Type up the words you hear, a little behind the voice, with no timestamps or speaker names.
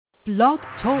Blog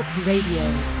Talk Radio.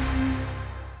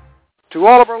 To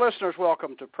all of our listeners,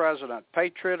 welcome to President,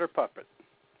 Patriot, or Puppet.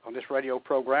 On this radio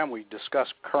program, we discuss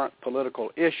current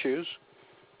political issues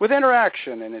with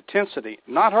interaction and intensity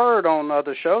not heard on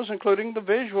other shows, including the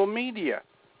visual media.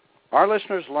 Our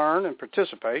listeners learn and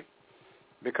participate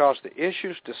because the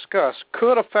issues discussed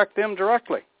could affect them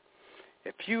directly.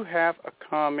 If you have a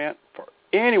comment for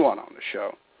anyone on the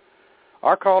show,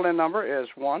 our call-in number is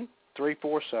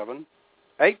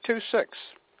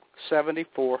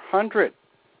 1-347-826-7400.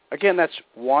 Again, that's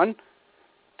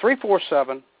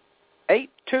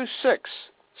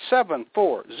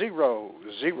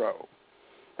 1-347-826-7400.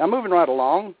 Now, moving right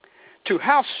along to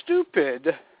how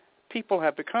stupid people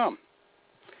have become.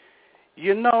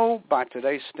 You know, by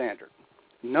today's standard,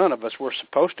 none of us were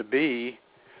supposed to be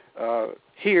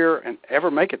here and ever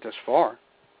make it this far.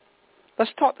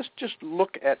 Let's just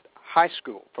look at high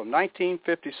school from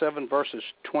 1957 versus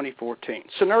 2014.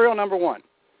 Scenario number one.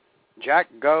 Jack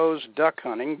goes duck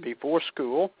hunting before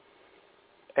school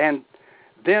and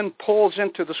then pulls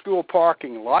into the school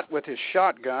parking lot with his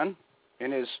shotgun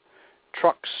in his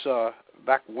truck's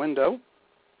back window,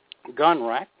 gun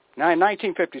rack. Now, in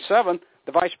 1957,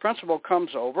 the vice principal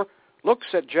comes over, looks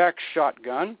at Jack's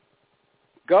shotgun,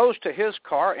 goes to his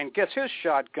car, and gets his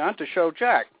shotgun to show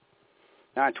Jack.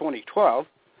 Now, in 2012,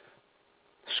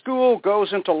 school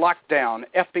goes into lockdown.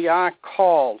 FBI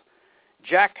called.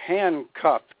 Jack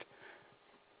handcuffed,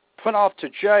 put off to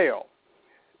jail,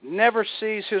 never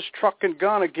sees his truck and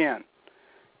gun again.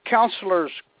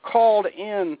 Counselors called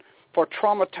in for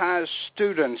traumatized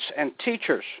students and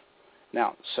teachers.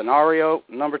 Now, scenario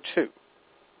number two.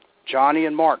 Johnny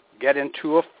and Mark get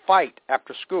into a fight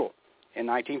after school. In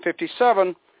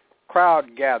 1957,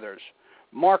 crowd gathers.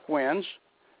 Mark wins.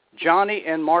 Johnny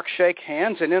and Mark shake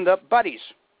hands and end up buddies.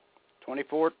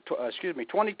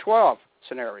 2012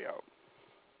 scenario.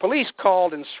 Police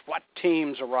called and SWAT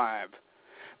teams arrive.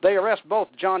 They arrest both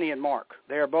Johnny and Mark.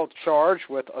 They are both charged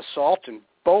with assault and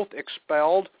both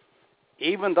expelled,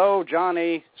 even though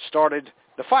Johnny started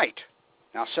the fight.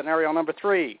 Now, scenario number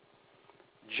three.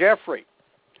 Jeffrey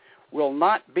will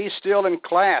not be still in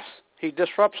class. He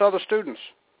disrupts other students.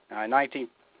 Now, in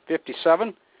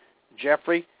 1957,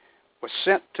 Jeffrey was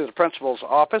sent to the principal's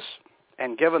office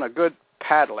and given a good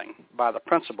paddling by the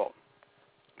principal.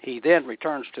 He then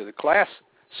returns to the class,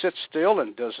 sits still,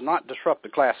 and does not disrupt the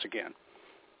class again.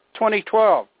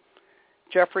 2012,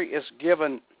 Jeffrey is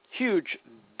given huge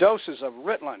doses of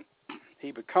Ritalin.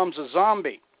 He becomes a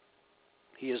zombie.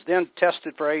 He is then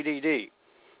tested for ADD.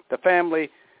 The family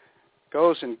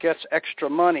goes and gets extra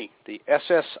money, the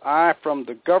SSI from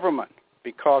the government,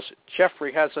 because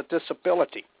Jeffrey has a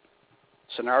disability.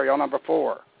 Scenario number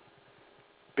four.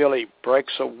 Billy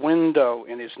breaks a window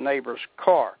in his neighbor's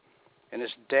car, and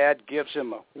his dad gives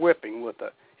him a whipping with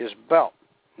his belt.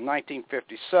 In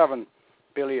 1957,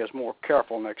 Billy is more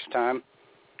careful next time,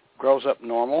 grows up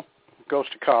normal, goes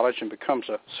to college, and becomes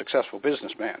a successful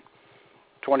businessman.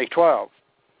 2012,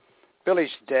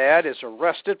 Billy's dad is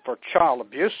arrested for child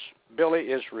abuse. Billy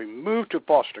is removed to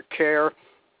foster care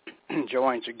and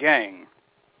joins a gang.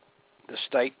 The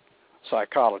state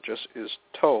psychologist is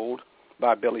told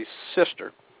by Billy's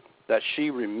sister that she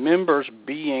remembers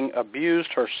being abused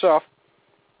herself,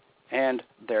 and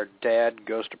their dad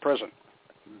goes to prison.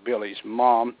 Billy's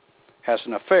mom has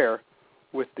an affair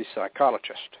with the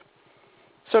psychologist.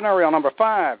 Scenario number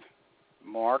five.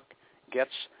 Mark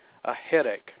gets a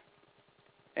headache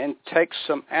and takes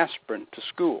some aspirin to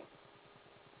school.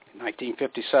 In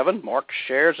 1957, Mark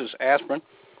shares his aspirin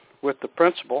with the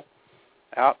principal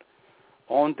out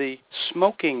on the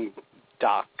smoking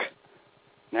dock.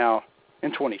 Now,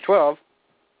 in 2012,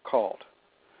 called.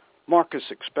 Mark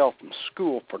is expelled from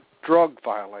school for drug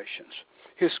violations.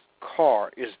 His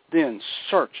car is then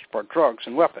searched for drugs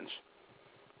and weapons.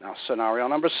 Now, scenario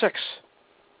number six.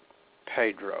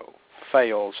 Pedro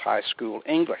fails high school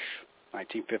English.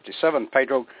 1957,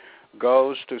 Pedro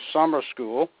goes to summer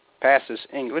school, passes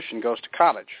English, and goes to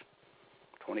college.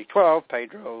 2012,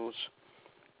 Pedro's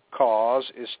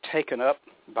cause is taken up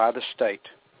by the state.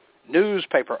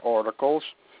 Newspaper articles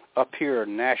appear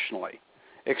nationally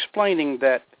explaining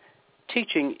that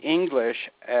teaching English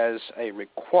as a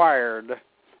requirement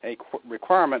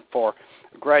for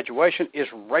graduation is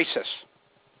racist.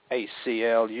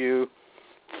 ACLU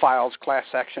files class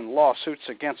action lawsuits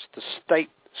against the state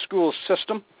school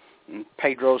system and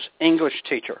Pedro's English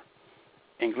teacher.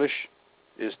 English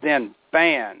is then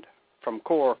banned from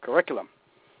core curriculum.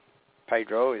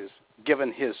 Pedro is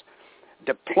given his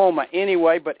diploma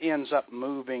anyway, but ends up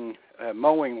mowing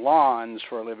lawns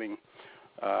for a living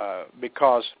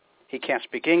because he can't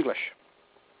speak English.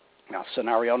 Now,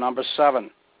 scenario number 7.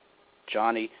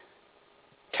 Johnny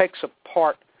takes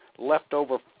apart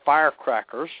leftover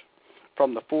firecrackers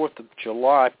from the 4th of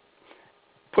July,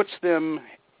 puts them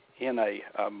in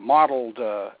a modeled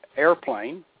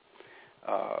airplane,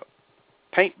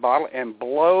 paint bottle, and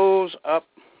blows up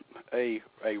a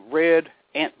red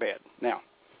ant bed. Now,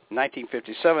 in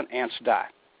 1957, ants die.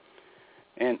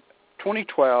 In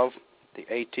 2012, the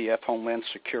ATF, Homeland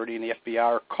Security, and the FBI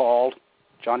are called.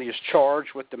 Johnny is charged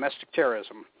with domestic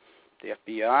terrorism. The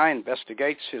FBI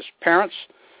investigates his parents,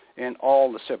 and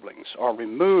all the siblings are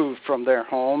removed from their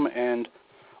home, and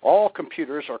all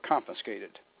computers are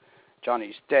confiscated.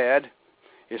 Johnny's dad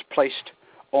is placed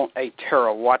on a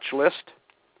terror watch list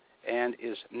and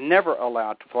is never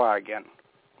allowed to fly again.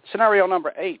 Scenario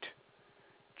number 8.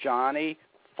 Johnny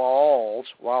falls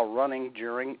while running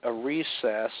during a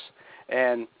recess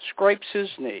and scrapes his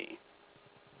knee.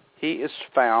 He is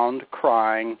found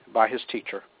crying by his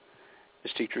teacher.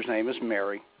 His teacher's name is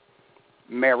Mary.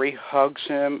 Mary hugs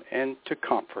him and to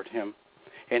comfort him.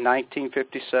 In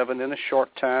 1957, in a short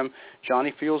time,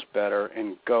 Johnny feels better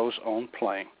and goes on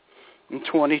playing. In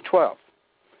 2012,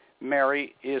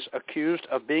 Mary is accused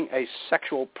of being a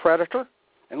sexual predator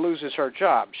and loses her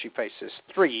job. She faces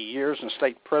 3 years in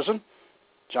state prison.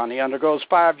 Johnny undergoes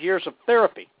 5 years of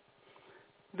therapy.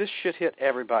 This should hit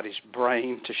everybody's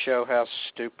brain to show how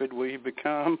stupid we've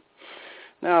become.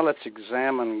 Now let's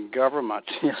examine government.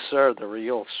 Yes, sir, the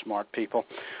real smart people.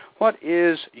 What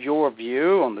is your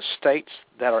view on the states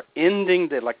that are ending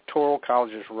the Electoral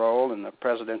College's role in the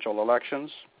presidential elections?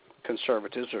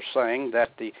 Conservatives are saying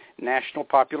that the National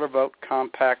Popular Vote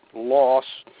Compact law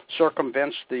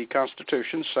circumvents the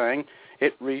Constitution, saying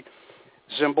it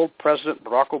resembled President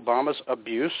Barack Obama's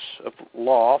abuse of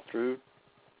law through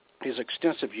his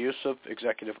extensive use of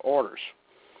executive orders.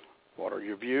 What are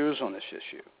your views on this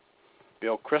issue?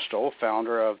 Bill Kristol,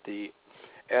 founder of the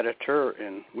editor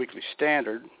in Weekly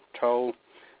Standard, told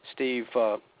Steve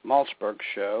Malzberg's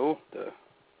show, the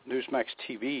Newsmax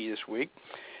TV this week,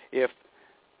 if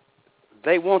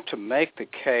they want to make the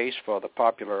case for the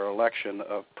popular election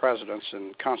of presidents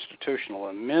and constitutional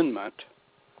amendment,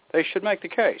 they should make the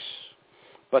case.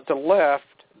 But the left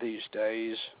these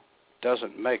days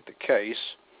doesn't make the case,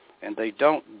 and they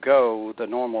don't go the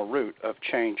normal route of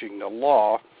changing the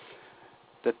law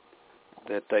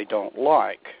that they don't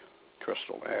like,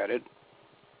 Kristol added.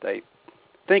 They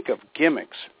think of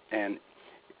gimmicks and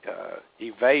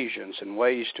evasions and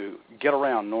ways to get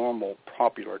around normal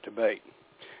popular debate.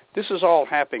 This is all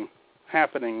happening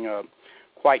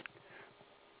quite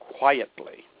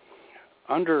quietly.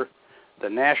 Under the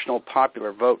National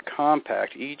Popular Vote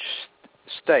Compact, each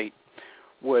state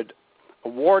would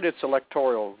award its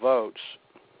electoral votes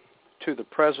to the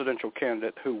presidential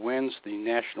candidate who wins the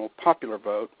national popular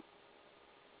vote.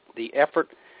 The effort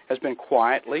has been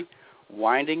quietly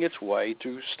winding its way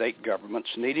through state governments,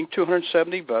 needing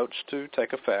 270 votes to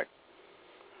take effect.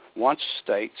 Once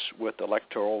states with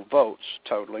electoral votes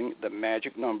totaling the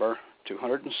magic number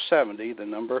 270, the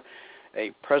number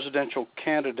a presidential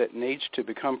candidate needs to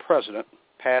become president,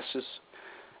 pass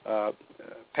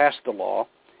the law,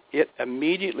 it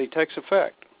immediately takes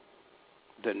effect.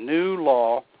 The new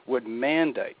law would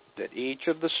mandate that each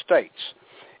of the states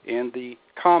in the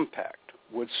compact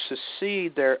would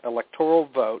secede their electoral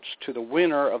votes to the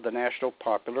winner of the national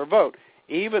popular vote,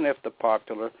 even if the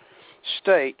popular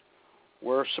state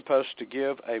were supposed to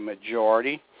give a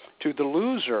majority to the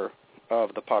loser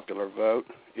of the popular vote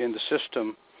in the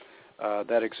system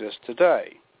that exists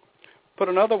today. Put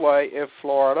another way, if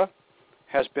Florida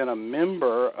has been a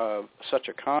member of such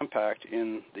a compact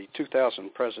in the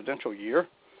 2000 presidential year,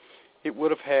 it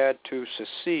would have had to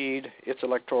secede its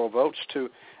electoral votes to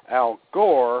Al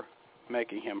Gore,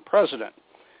 making him president,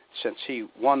 since he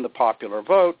won the popular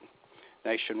vote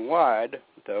nationwide,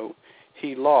 though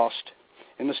he lost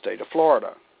in the state of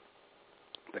Florida.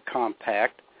 The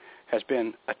compact has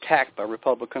been attacked by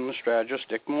Republican strategist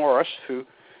Dick Morris, who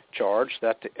charged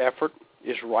that the effort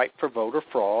is ripe for voter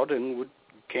fraud and would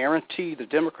guarantee the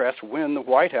Democrats win the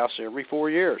White House every 4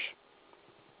 years.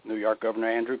 New York Governor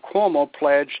Andrew Cuomo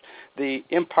pledged the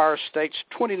Empire State's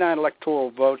 29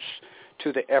 electoral votes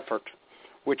to the effort,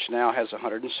 which now has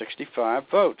 165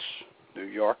 votes. New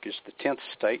York is the 10th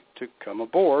state to come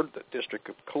aboard. The District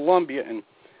of Columbia,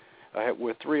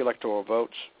 with 3 electoral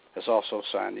votes, has also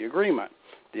signed the agreement.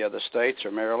 The other states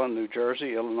are Maryland, New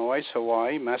Jersey, Illinois,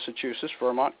 Hawaii, Massachusetts,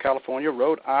 Vermont, California,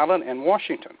 Rhode Island, and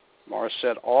Washington. Morris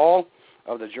said all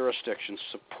of the jurisdictions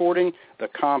supporting the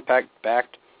compact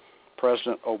backed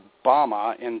President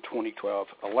Obama in 2012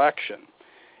 election.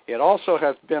 It also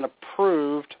has been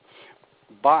approved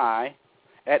by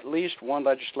at least one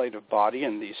legislative body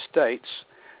in these states.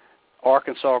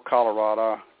 Arkansas,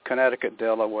 Colorado, Connecticut,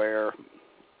 Delaware,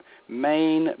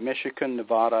 Maine, Michigan,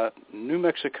 Nevada, New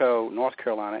Mexico, North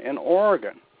Carolina, and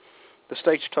Oregon. The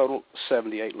states totaled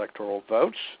 78 electoral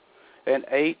votes, and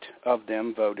 8 of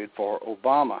them voted for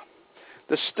Obama.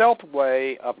 The stealth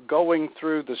way of going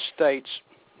through the states,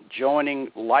 joining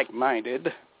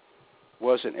like-minded,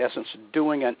 was in essence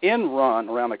doing an end run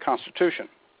around the Constitution.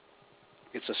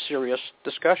 It's a serious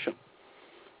discussion.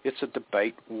 It's a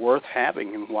debate worth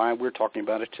having, and why we're talking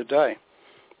about it today.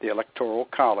 The Electoral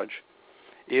College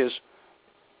is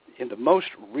in the most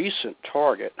recent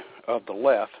target of the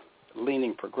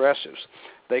left-leaning progressives.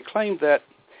 They claim that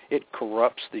it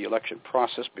corrupts the election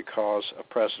process because a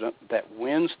president that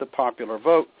wins the popular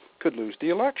vote could lose the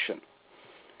election.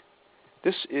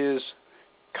 This is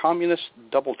communist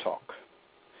double talk.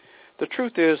 The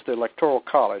truth is the Electoral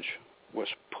College was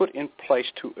put in place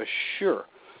to assure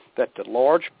that the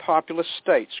large populous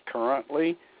states,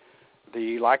 currently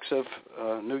the likes of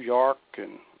New York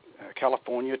and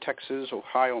California, Texas,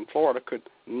 Ohio, and Florida, could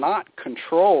not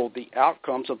control the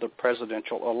outcomes of the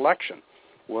presidential election.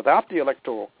 Without the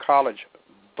Electoral College,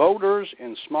 voters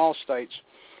in small states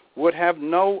would have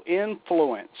no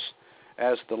influence,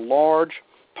 as the large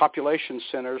population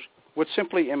centers would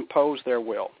simply impose their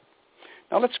will.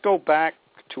 Now let's go back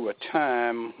to a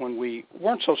time when we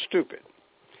weren't so stupid.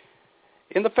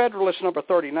 In the Federalist number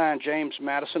 39, James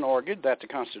Madison argued that the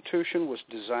Constitution was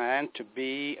designed to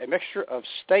be a mixture of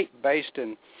state-based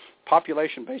and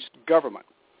population-based government.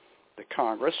 The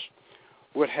Congress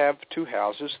would have 2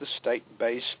 houses, the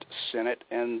state-based Senate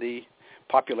and the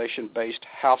population-based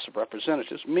House of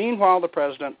Representatives. Meanwhile, the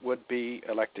president would be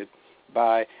elected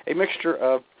by a mixture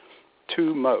of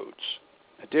 2 modes.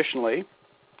 Additionally,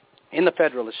 in the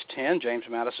Federalist 10, James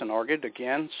Madison argued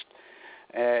against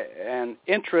an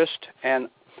interest and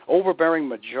overbearing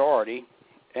majority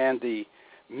and the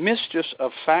mischief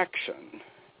of faction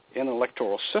in an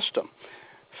electoral system.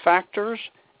 Factors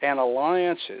and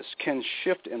alliances can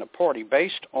shift in a party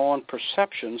based on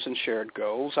perceptions and shared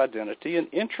goals, identity,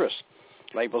 and interests.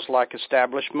 Labels like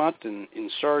establishment and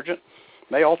insurgent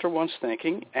may alter one's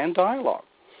thinking and dialogue.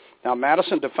 Now,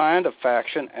 Madison defined a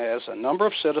faction as a number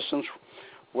of citizens,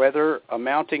 whether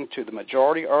amounting to the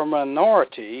majority or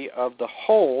minority of the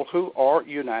whole, who are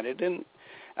united and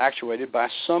actuated by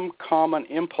some common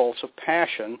impulse of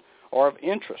passion or of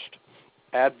interest,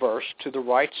 adverse to the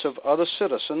rights of other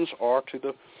citizens or to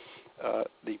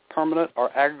the permanent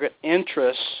or aggregate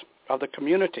interests of the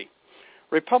community.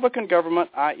 Republican government,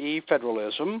 i.e.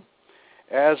 federalism,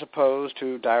 as opposed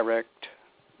to direct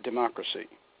democracy,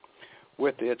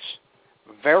 with its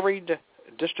varied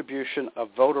distribution of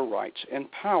voter rights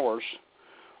and powers,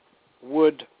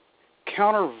 would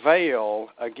countervail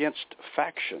against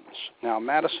factions. Now,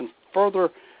 Madison further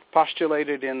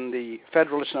postulated in the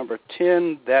Federalist number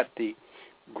 10 that the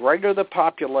greater the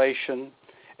population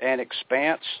and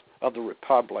expanse of the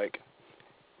republic,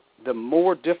 the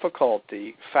more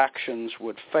difficulty factions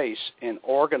would face in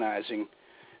organizing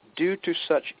due to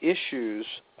such issues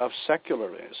of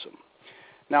secularism.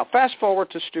 Now, fast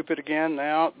forward to stupid again.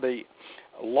 Now, the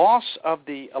loss of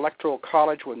the Electoral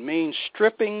College would mean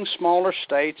stripping smaller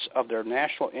states of their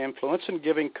national influence and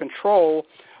giving control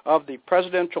of the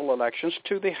presidential elections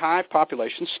to the high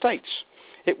population states.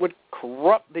 It would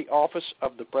corrupt the office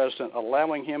of the president,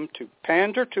 allowing him to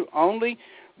pander to only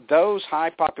those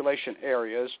high population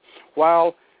areas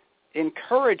while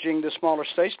encouraging the smaller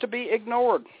states to be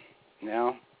ignored.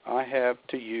 Now, I have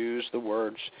to use the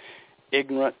words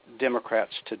ignorant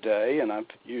Democrats today, and I've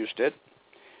used it,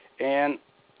 and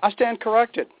I stand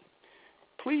corrected.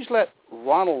 Please let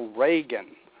Ronald Reagan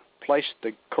place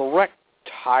the correct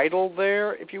title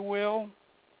there, if you will.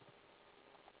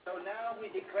 So now we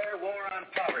declare war on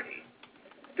poverty.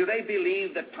 Do they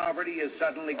believe that poverty is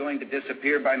suddenly going to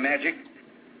disappear by magic?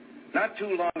 Not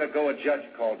too long ago, a judge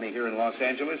called me here in Los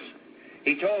Angeles.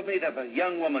 He told me that a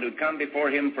young woman who'd come before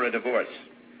him for a divorce.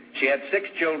 She had 6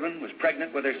 children, was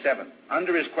pregnant with her 7th.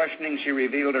 Under his questioning, she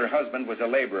revealed her husband was a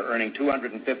laborer earning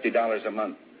 $250 a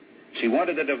month. She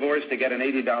wanted a divorce to get an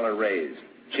 $80 raise.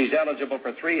 She's eligible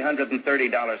for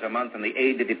 $330 a month in the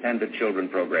Aid to Dependent Children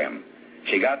program.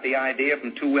 She got the idea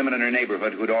from 2 women in her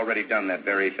neighborhood who'd already done that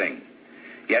very thing.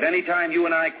 Yet any time you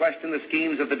and I question the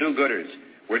schemes of the do-gooders,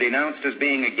 we're denounced as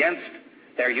being against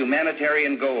their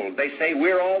humanitarian goal. They say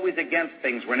we're always against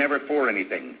things, we're never for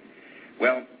anything.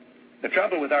 Well, the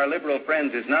trouble with our liberal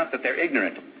friends is not that they're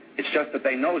ignorant. It's just that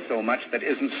they know so much that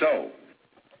isn't so.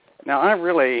 Now, I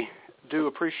really do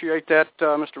appreciate that,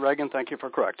 Mr. Reagan. Thank you for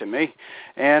correcting me.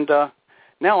 And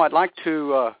now I'd like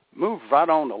to move right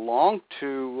on along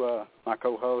to my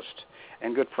co-host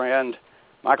and good friend,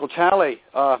 Michael Talley,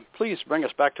 please bring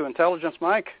us back to intelligence,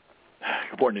 Mike.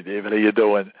 Good morning, David. How you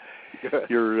doing? Good.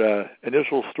 Your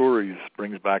initial stories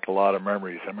brings back a lot of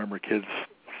memories. I remember kids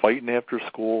fighting after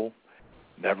school,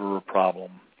 never a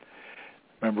problem.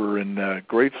 Remember in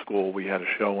grade school we had a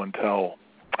show and tell,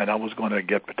 and I was going to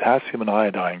get potassium and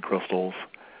iodine crystals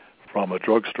from a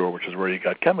drugstore, which is where you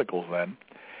got chemicals then.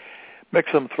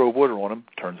 Mix them, throw water on them,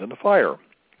 turns into fire.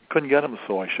 Couldn't get them,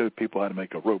 so I showed people how to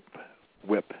make a rope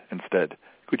whip instead.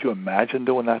 Could you imagine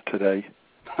doing that today?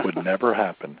 Would never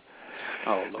happen.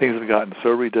 Oh, Things have gotten so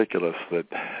ridiculous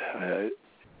that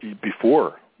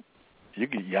before you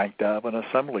get yanked out of an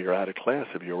assembly or out of class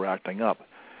if you were acting up.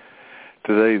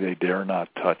 Today they dare not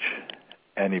touch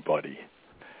anybody.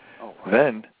 Oh, wow.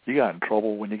 Then you got in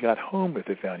trouble when you got home if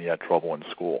they found you had trouble in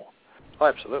school. Oh,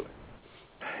 absolutely.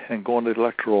 And going to the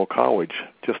Electoral College,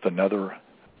 just another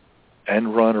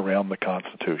end run around the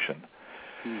Constitution.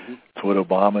 Mm-hmm. It's what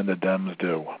Obama and the Dems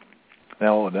do.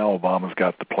 Now Obama's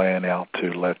got the plan out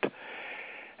to let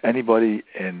anybody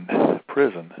in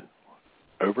prison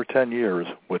over 10 years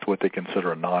with what they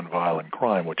consider a nonviolent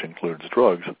crime, which includes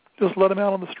drugs, just let them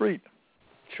out on the street.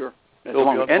 Sure.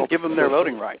 And give them their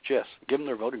voting rights, yes. Give them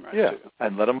their voting rights, yeah, too.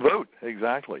 and let them vote,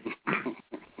 exactly.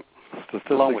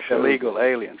 Along with illegal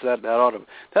aliens. That ought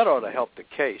to help the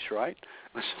case, right?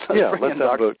 Yeah, let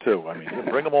them vote, too. I mean,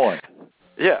 bring them on.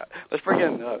 Yeah, let's bring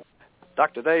in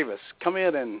Dr. Davis. Come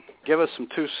in and give us some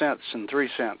 2 cents and 3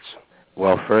 cents.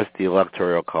 Well, first, the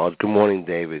Electoral College. Good morning,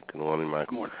 David. Good morning,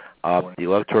 Michael. Good morning. The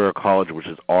Electoral College, which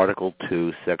is Article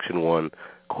 2, Section 1,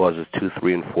 Clauses 2,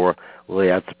 3, and 4,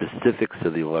 lay out specifics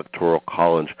of the Electoral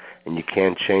College, and you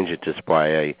can't change it just by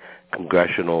a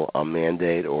congressional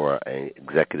mandate or an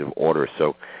executive order.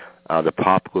 So the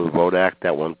Popular Vote Act,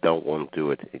 that won't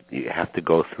do it. You have to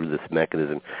go through this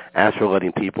mechanism. As for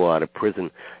letting people out of prison,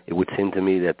 it would seem to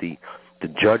me that the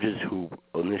judges who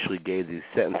initially gave these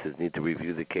sentences need to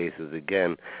review the cases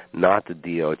again, not the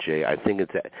DOJ. I think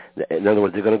in other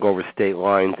words, they're going to go over state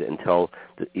lines and tell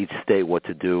each state what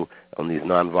to do on these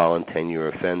nonviolent 10-year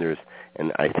offenders,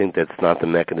 and I think that's not the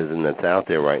mechanism that's out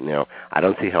there right now. I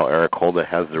don't see how Eric Holder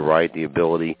has the right, the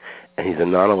ability, and he's a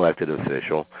non-elected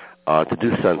official, to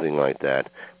do something like that,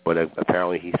 but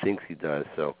apparently he thinks he does.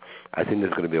 So I think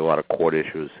there's going to be a lot of court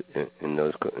issues in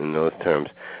those terms.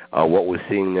 What we're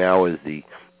seeing now is the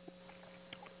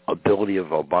ability of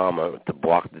Obama to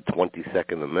block the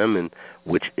 22nd Amendment,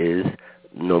 which is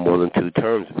no more than 2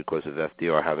 terms because of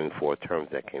FDR having 4 terms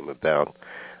that came about,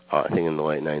 I think, in the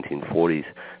late 1940s.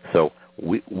 So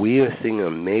we are seeing a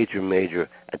major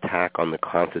attack on the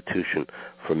Constitution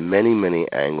from many, many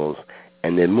angles.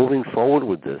 And they're moving forward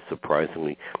with this,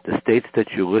 surprisingly. The states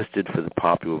that you listed for the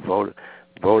Popular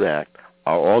Vote Act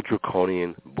are all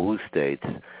draconian blue states,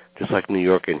 just like New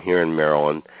York and here in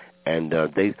Maryland. And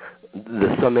the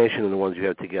summation of the ones you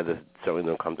have together certainly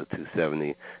don't come to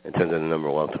 270 in terms of the number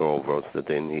of electoral votes that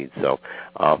they need. So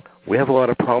we have a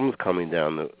lot of problems coming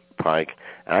down the pike.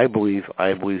 And I believe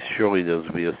surely there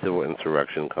will be a civil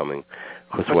insurrection coming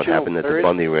because what happened at the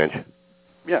Bundy Ranch.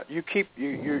 Yeah, you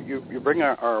bring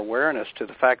our awareness to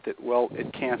the fact that, well,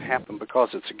 it can't happen because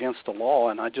it's against the law,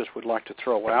 and I just would like to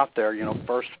throw out there,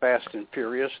 first Fast and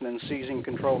Furious, and then seizing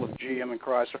control of GM and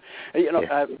Chrysler,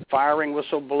 firing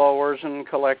whistleblowers and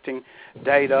collecting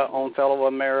data on fellow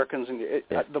Americans, and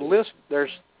the list,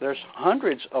 there's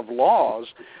hundreds of laws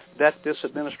that this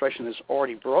administration has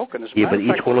already broken. As a matter but of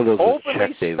fact, each one of those is openly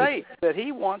checked, David. states that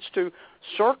he wants to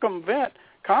circumvent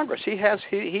Congress. He has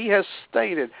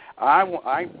stated,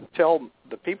 I tell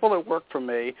the people that work for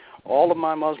me, all of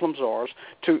my Muslim czars,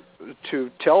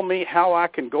 to tell me how I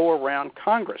can go around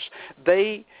Congress.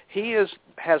 He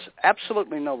has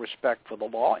absolutely no respect for the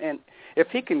law, and if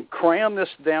he can cram this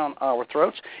down our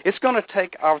throats, it's going to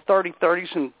take our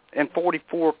 30-30s and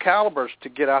 44 calibers to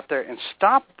get out there and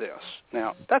stop this.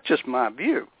 Now, that's just my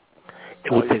view.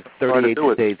 It would take 38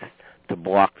 states to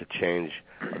block the change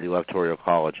of the Electoral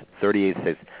College. 38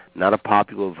 states, not a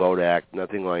Popular Vote Act,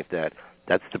 nothing like that.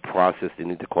 That's the process. They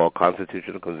need to call a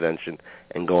constitutional convention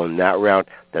and go in that route.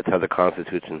 That's how the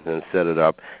Constitution has set it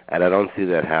up, and I don't see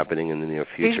that happening in the near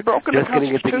future. He's broken Just the getting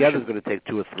it Constitution. together is going to take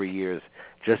 2 or 3 years.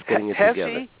 Just getting it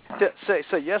together. Has he?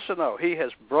 Say yes or no. He has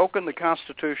broken the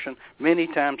Constitution many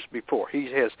times before.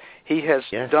 He has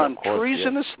done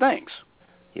treasonous things.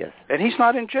 Yes. And he's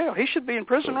not in jail. He should be in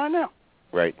prison right now.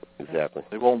 Right, exactly.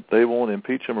 They won't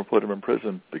impeach him or put him in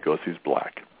prison because he's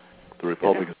black. The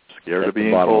Republicans are scared of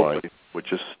being told,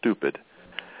 which is stupid.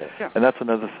 Yeah. And that's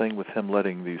another thing with him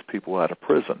letting these people out of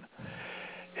prison.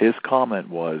 His comment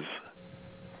was,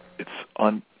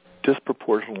 it's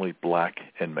disproportionately black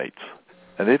inmates.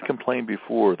 And they've complained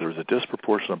before there's a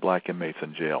disproportion of black inmates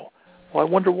in jail. Well, I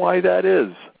wonder why that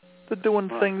is. They're doing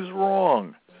things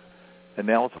wrong. And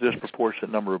now it's a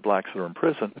disproportionate number of blacks that are in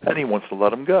prison, and he wants to let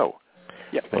them go.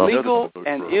 Yeah, legal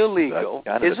and illegal.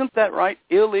 Isn't that right?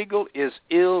 Illegal is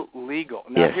illegal.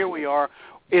 Now, here we are.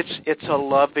 It's a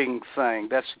loving thing.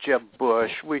 That's Jeb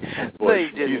Bush. They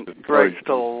didn't break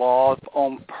the law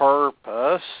on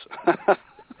purpose.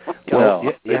 Well,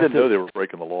 they didn't know they were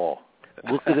breaking the law.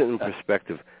 Look at it in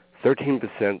perspective.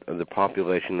 13% of the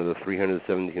population of the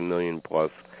 317 million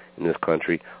plus in this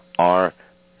country are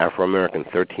Afro-American.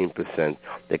 13%.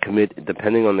 They commit,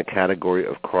 depending on the category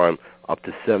of crime, up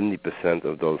to 70%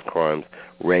 of those crimes: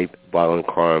 rape, violent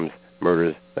crimes,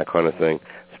 murders, that kind of thing,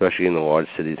 especially in the large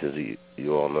cities, as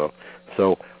you all know.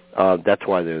 So that's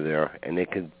why they're there, and they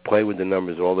can play with the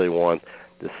numbers all they want.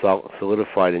 They're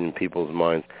solidified in people's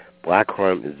minds. Black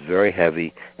crime is very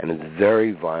heavy, and it's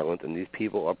very violent, and these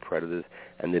people are predators,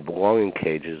 and they belong in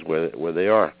cages where they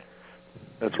are.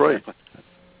 That's right.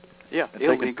 Yeah, and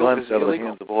taking guns out of the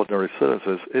hands of ordinary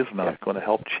citizens is not going to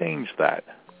help change that.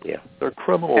 Yeah. They're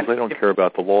criminals. They don't care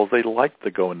about the laws. They like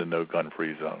to go into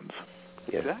no-gun-free zones.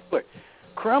 Yeah. Exactly.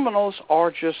 Criminals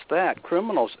are just that,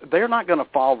 criminals. They're not going to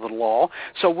follow the law.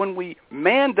 So when we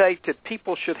mandate that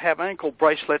people should have ankle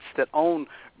bracelets that own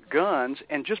guns,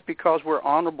 and just because we're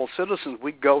honorable citizens,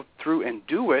 we go through and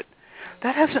do it,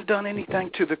 that hasn't done anything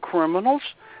to the criminals.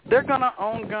 They're going to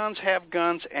own guns, have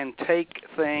guns, and take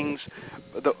things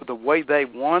the way they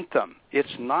want them.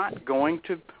 It's not going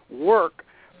to work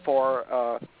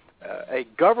for a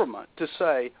government to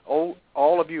say, oh,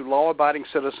 all of you law-abiding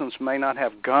citizens may not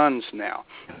have guns now.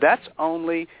 That's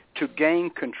only to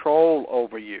gain control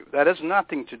over you. That has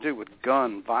nothing to do with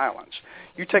gun violence.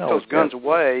 You take those guns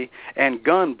away, and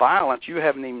gun violence, you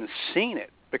haven't even seen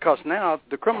it, because now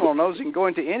the criminal knows he can go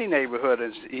into any neighborhood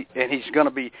and he's going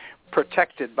to be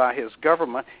protected by his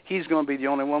government. He's going to be the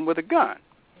only one with a gun.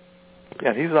 Yeah,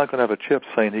 and he's not going to have a chip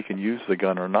saying he can use the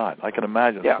gun or not. I can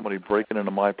imagine somebody breaking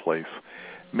into my place,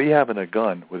 me having a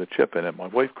gun with a chip in it. My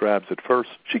wife grabs it first.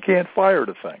 She can't fire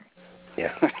the thing.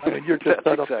 Yeah. I mean, you're just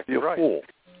set up to be a fool.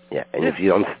 Yeah, and if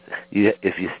you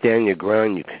stand your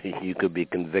ground, you could be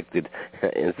convicted.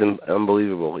 It's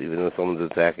unbelievable, even if someone's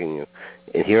attacking you.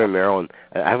 And here in Maryland,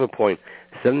 I have a point.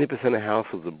 70% of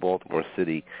households in Baltimore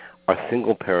City are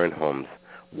single-parent homes.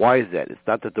 Why is that? It's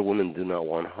not that the women do not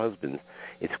want husbands.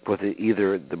 It's because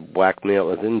either the black male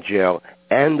is in jail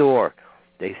and/or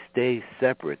they stay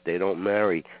separate. They don't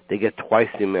marry. They get twice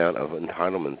the amount of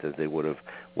entitlements as they would have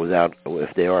without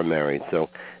if they are married. So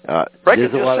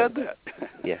Reagan just said that.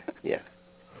 Yeah.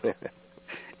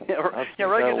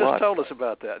 Reagan just told us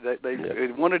about that. They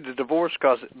wanted to divorce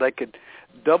because they could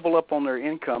double up on their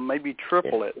income, maybe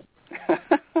triple it.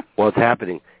 Well, it's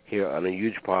happening here on a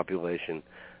huge population.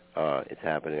 It's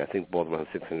happening. I think Baltimore has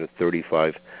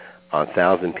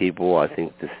 635,000 people. I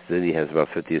think the city has about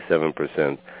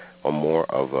 57% or more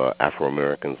of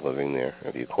Afro-Americans living there,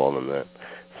 if you call them that.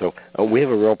 So we have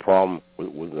a real problem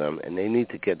with them, and they need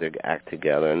to get their act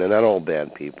together. And they're not all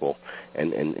bad people,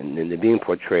 and they're being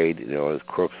portrayed, as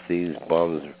crooks, thieves,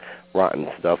 bums, rotten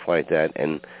stuff like that.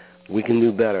 And we can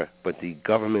do better, but the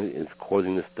government is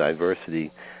causing this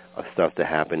diversity of stuff to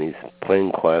happen. These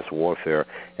plain class warfare,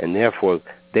 and therefore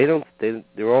they're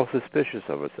all suspicious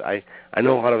of us. I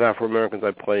know a lot of Afro-Americans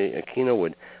I play a Keno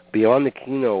with. Beyond the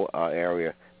Keno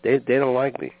area, they don't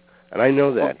like me, and I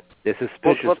know that. They're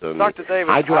suspicious of me. Dr.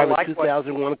 Davis, I drive a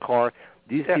 2001 car.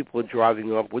 These people are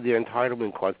driving up with their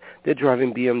entitlement cars. They're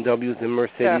driving BMWs and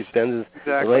Mercedes-Benzes,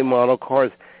 late model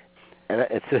cars. And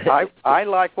I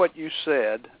like what you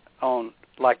said on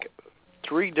like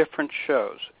 3 different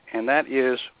shows, and that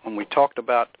is when we talked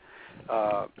about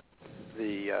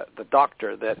the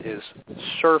doctor that is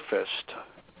surfaced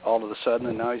all of a sudden,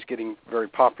 and now he's getting very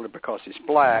popular because he's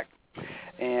black.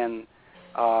 And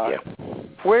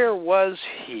where was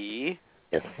he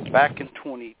back in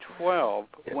 2012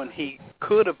 when he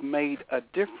could have made a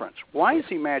difference? Why is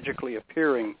he magically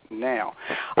appearing now?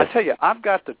 I tell you, I've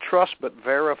got the trust but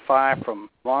verify from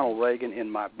Ronald Reagan in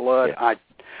my blood.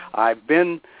 I've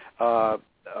been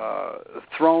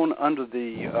thrown under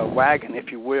the wagon,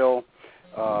 if you will,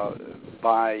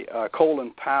 by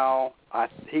Colin Powell.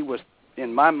 He was,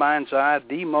 in my mind's eye,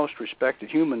 the most respected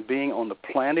human being on the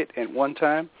planet at one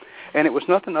time, and it was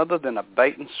nothing other than a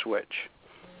bait and switch.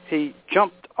 He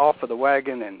jumped off of the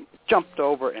wagon and jumped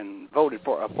over and voted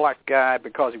for a black guy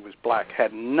because he was black,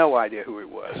 had no idea who he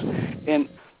was. And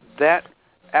that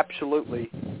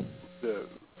absolutely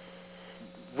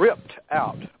ripped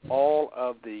out all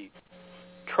of the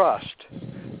trust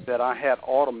that I had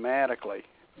automatically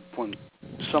when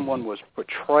someone was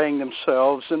portraying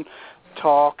themselves and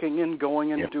talking and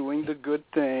going and doing the good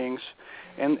things.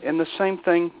 And the same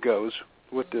thing goes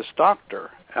with this doctor.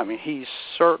 I mean, he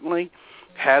certainly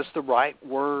has the right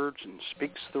words and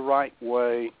speaks the right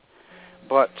way,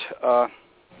 but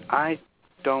I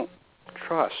don't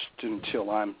trust until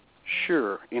I'm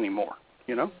sure anymore.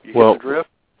 You know, you get the drift?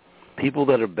 People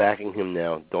that are backing him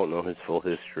now don't know his full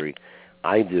history.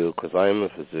 I do, because I am a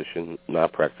physician,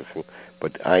 not practicing,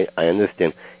 but I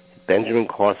understand. Benjamin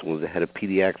Carson was the head of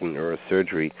pediatric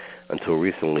neurosurgery until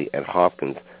recently at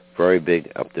Hopkins, very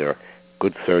big up there.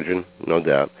 Good surgeon, no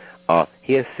doubt.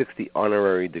 He has 60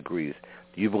 honorary degrees.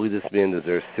 Do you believe this man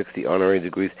deserves 60 honorary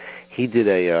degrees? He did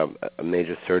a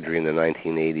major surgery in the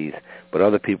 1980s, but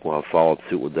other people have followed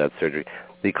suit with that surgery.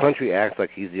 The country acts like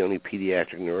he's the only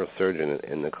pediatric neurosurgeon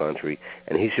in the country,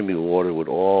 and he should be lauded with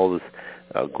all this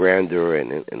grandeur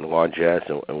and largesse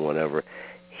and whatever.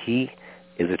 He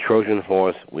is a Trojan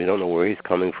horse. We don't know where he's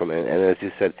coming from. And as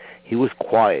you said, he was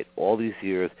quiet all these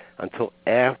years until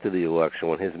after the election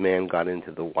when his man got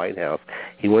into the White House.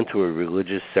 He went to a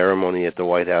religious ceremony at the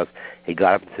White House. He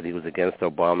got up and said he was against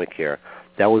Obamacare.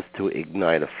 That was to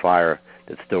ignite a fire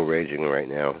that's still raging right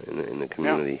now in the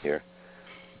community here.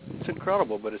 It's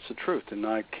incredible, but it's the truth, and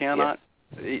I cannot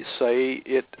say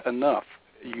it enough.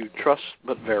 You trust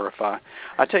but verify.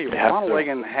 I tell you, Ronald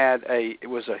Reagan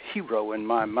was a hero in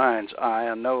my mind's eye.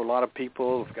 I know a lot of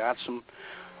people have got some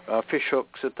fish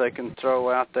hooks that they can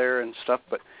throw out there and stuff,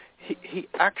 but he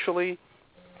actually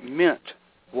meant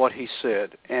what he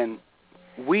said, and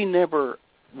we never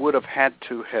would have had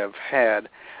to have had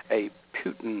a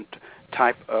Putin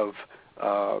type of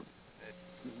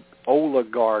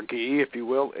oligarchy, if you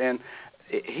will, and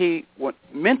he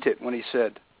meant it when he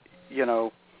said, you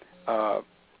know,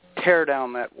 tear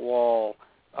down that wall.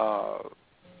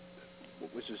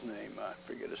 What was his name? I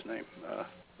forget his name.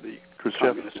 The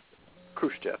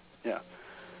Khrushchev. Yeah,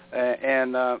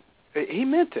 and he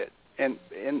meant it,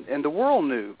 and the world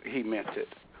knew he meant it.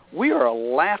 We are a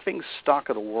laughing stock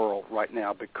of the world right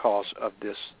now because of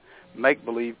this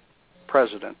make-believe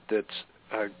president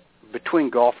that's between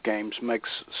golf games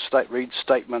reads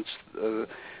statements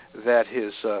that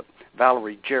his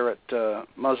Valerie Jarrett,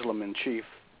 Muslim-in-chief,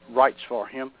 writes for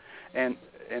him, and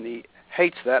he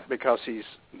hates that because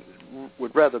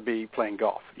would rather be playing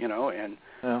golf, you know, and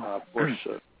of course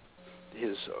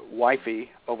his wifey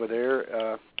over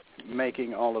there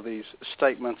making all of these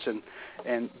statements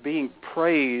and being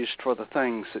praised for the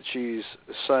things that she's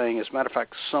saying. As a matter of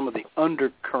fact, some of the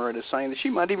undercurrent is saying that she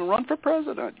might even run for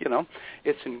president. You know,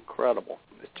 it's incredible.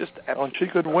 It's just and she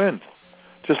could win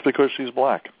just because she's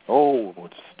black. Oh,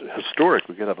 it's historic.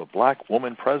 We could have a black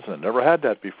woman president. Never had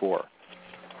that before.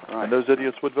 Right. And those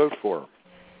idiots would vote for her.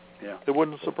 Yeah. It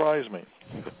wouldn't surprise me.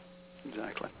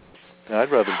 Exactly. Yeah,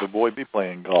 I'd rather the boy be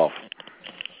playing golf.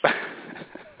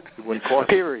 It wouldn't cost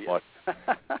period. Much.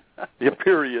 Yeah,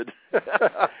 period.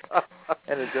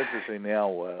 And it's interesting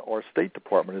now, our State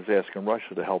Department is asking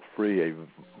Russia to help free a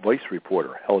vice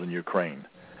reporter held in Ukraine.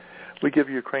 We give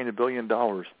Ukraine $1 billion.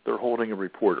 They're holding a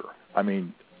reporter. I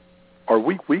mean, are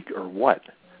we weak or what?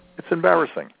 It's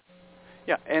embarrassing.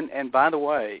 Yeah, and by the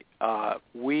way,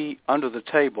 we, under the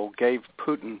table, gave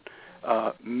Putin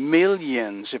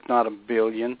millions, if not $1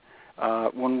 billion,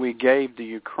 when we gave the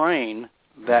Ukraine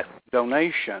that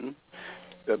donation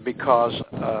because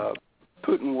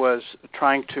Putin was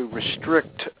trying to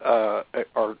restrict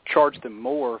or charge them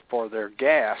more for their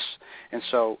gas, and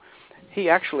so he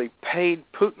actually paid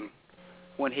Putin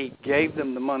when he gave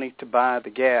them the money to buy the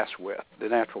gas with, the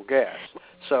natural gas.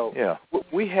 So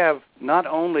we have not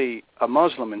only a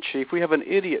Muslim in chief, we have an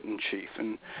idiot in chief.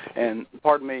 And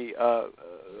pardon me,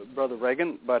 Brother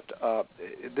Reagan, but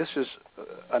this is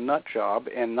a nut job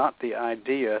and not the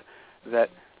idea that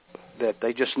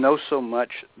they just know so much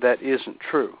that isn't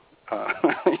true.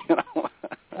 You know?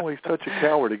 Well, he's such a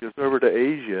coward. He goes over to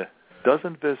Asia,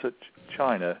 doesn't visit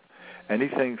China, and he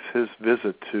thinks his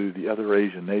visit to the other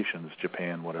Asian nations,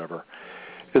 Japan, whatever,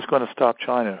 is going to stop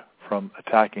China from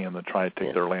attacking them and trying to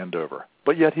take their land over.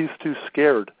 But yet he's too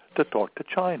scared to talk to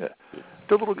China.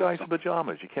 They're little guys in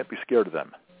pajamas. You can't be scared of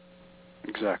them.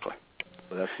 Exactly.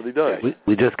 But that's what he does.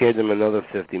 We just gave them another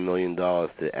 $50 million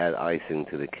to add icing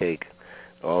to the cake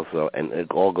also, and it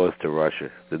all goes to Russia.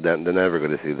 They're never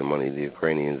going to see the money, the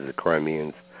Ukrainians, the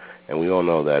Crimeans, and we all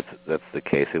know that's the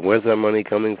case. And where's that money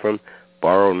coming from?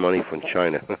 Borrowed money from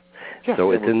China. So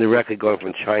it's indirectly going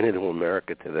from China to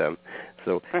America to them.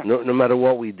 So no matter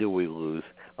what we do, we lose.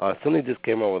 Something just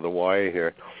came out with a wire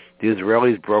here. The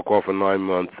Israelis broke off for 9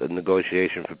 months a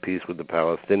negotiation for peace with the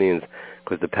Palestinians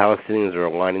because the Palestinians are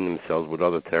aligning themselves with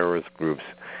other terrorist groups,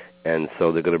 and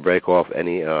so they're going to break off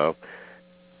any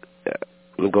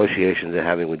negotiations they're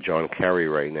having with John Kerry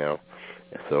right now.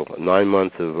 So 9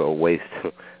 months of waste.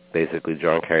 Basically,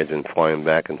 John Kerry's been flying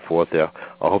back and forth there.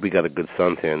 I hope he got a good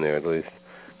suntan there at least.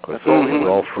 Because it's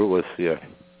all fruitless, yeah.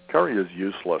 Kerry is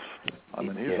useless. I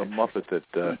mean, he's a muppet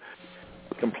that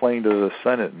complained to the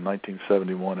Senate in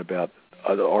 1971 about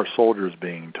our soldiers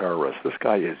being terrorists. This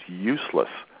guy is useless.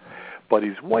 But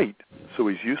he's white, so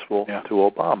he's useful to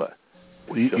Obama.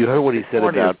 You heard what he said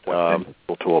about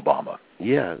to Obama.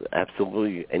 Yeah,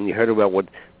 absolutely. And you heard about what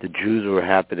the Jews were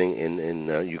happening in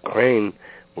Ukraine,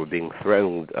 were being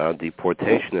threatened with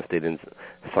deportation if they didn't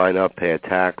sign up, pay a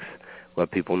tax,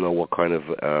 let people know what kind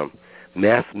of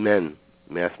masked men,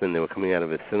 they were coming out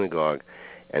of a synagogue,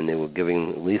 and they were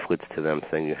giving leaflets to them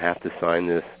saying, you have to sign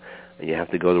this, and you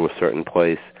have to go to a certain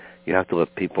place, you have to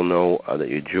let people know that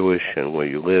you're Jewish and where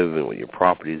you live and what your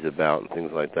property is about and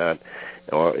things like that.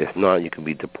 Or if not, you can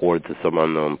be deported to some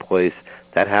unknown place.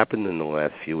 That happened in the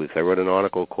last few weeks. I read an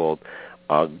article called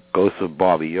Ghosts of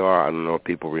Babi Yar. I don't know if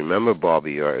people remember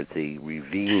Babi Yar. It's a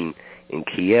ravine in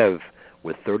Kiev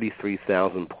where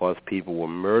 33,000 plus people were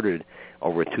murdered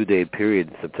over a 2-day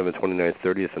period, September 29th,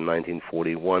 30th, and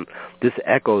 1941. This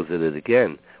echoes it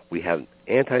again. We have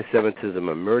anti-Semitism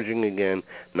emerging again,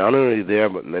 not only there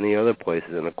but many other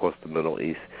places, and of course the Middle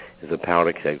East is a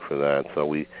powder keg for that. So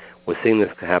we're seeing this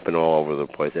happen all over the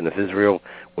place. And if Israel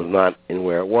was not in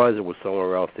where it was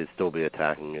somewhere else, they'd still be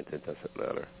attacking it. It doesn't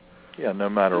matter. Yeah, no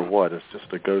matter what, it's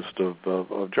just a ghost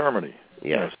of Germany.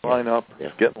 Yeah. Sign up,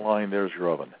 get in line, there's your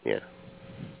oven. Yeah.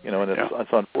 And it's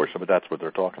unfortunate, but that's what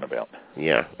they're talking about.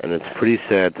 Yeah, and it's pretty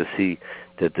sad to see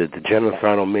that the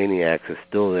genocidal maniacs are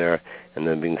still there and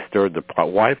they're being stirred to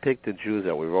pot. Why pick the Jews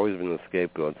out? We've always been the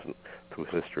scapegoats through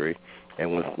history,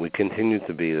 and we continue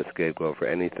to be the scapegoat for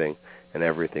anything and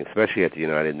everything, especially at the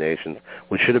United Nations,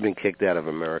 which should have been kicked out of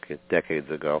America decades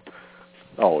ago.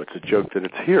 Oh, it's a joke that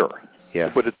it's here. Yeah.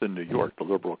 But it's in New York, the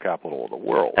liberal capital of the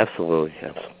world. Absolutely.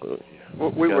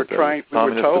 Well, we were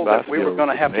told that we were going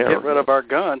to have to get rid of our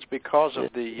guns because of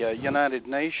the United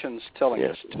Nations telling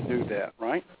us to do that,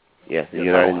 right? Yes, the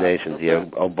United Nations. Yeah,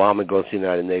 Obama goes to the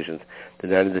United Nations.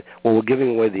 Well, we're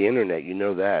giving away the Internet. You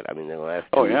know that. I mean, the last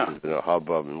 2 weeks there's been a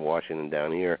hubbub in Washington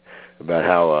down here about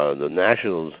how the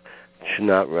nationals should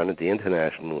not run it. The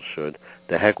internationals should.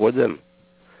 The heck with them.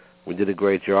 We did a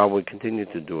great job. We continue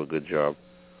to do a good job.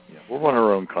 Yeah, we'll run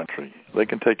our own country. They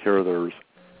can take care of theirs.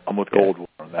 I'm with Goldwater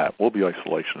on that. We'll be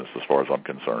isolationists as far as I'm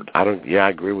concerned. I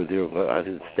agree with you. I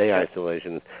didn't stay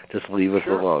isolationist. Just leave us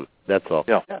alone. That's all.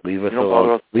 Yeah. Leave us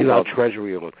alone. Leave our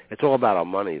treasury alone. It's all about our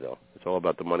money, though. It's all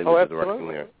about the money we're directing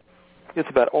there. It's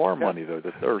about our money, though,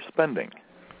 that they're spending.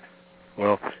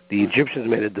 Well, the Egyptians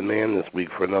made a demand this week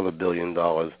for another $1 billion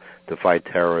to fight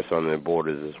terrorists on their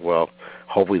borders as well.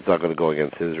 Hopefully it's not going to go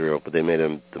against Israel, but they made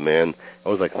a demand. It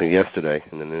was like yesterday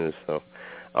in the news. So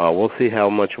we'll see how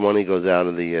much money goes out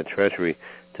of the Treasury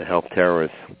to help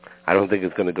terrorists. I don't think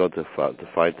it's going to go to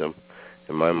fight them,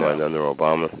 in my mind, under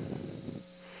Obama.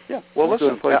 Yeah. Well,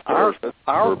 listen,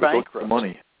 our bankruptcy.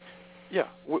 Money. Yeah,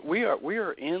 we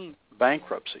are in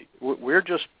bankruptcy. We're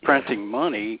just printing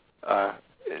money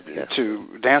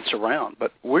to dance around,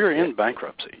 but we're in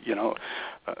bankruptcy.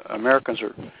 Americans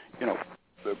are,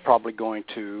 probably going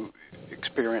to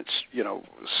experience,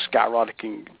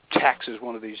 skyrocketing taxes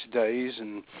one of these days,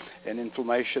 and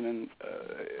inflation,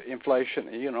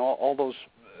 all those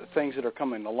things that are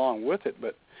coming along with it.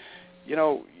 But,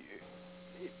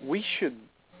 we should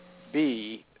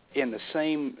be in the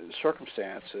same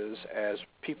circumstances as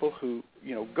people who,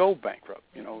 go bankrupt.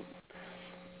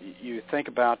 You think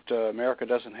about America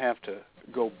doesn't have to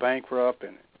go bankrupt,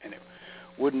 and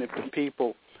wouldn't if the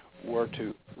people were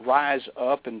to rise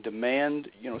up and demand,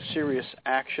 serious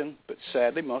action? But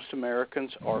sadly, most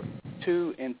Americans are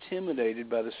too intimidated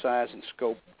by the size and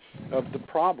scope of the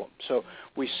problem. So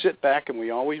we sit back and we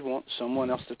always want someone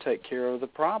else to take care of the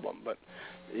problem. But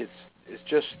it's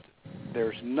just,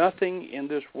 there's nothing in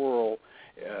this world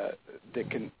that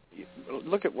can.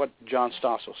 Look at what John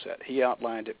Stossel said. He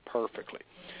outlined it perfectly.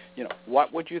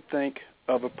 What would you think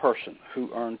of a person who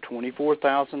earned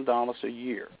 $24,000 a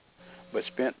year but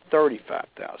spent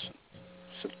 $35,000?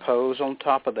 Suppose on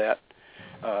top of that,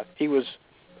 he was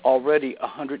already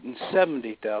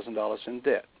 $170,000 in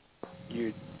debt.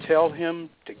 You tell him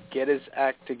to get his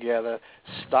act together,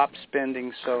 stop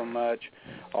spending so much,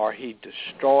 or he'd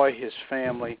destroy his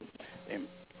family and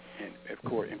of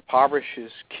course, impoverish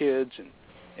his kids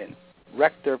and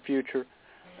wreck their future.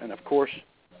 And, of course,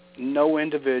 no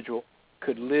individual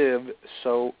could live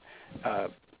so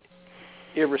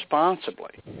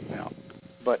irresponsibly. Now,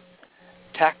 but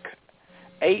tack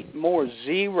 8 more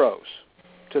zeros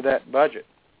to that budget,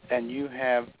 and you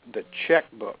have the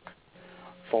checkbook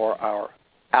for our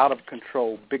out of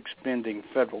control, big spending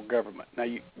federal government. Now,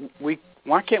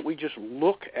 why can't we just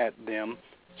look at them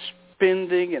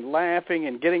spending and laughing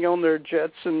and getting on their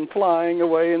jets and flying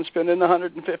away and spending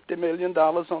 $150 million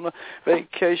on a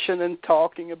vacation and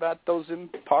talking about those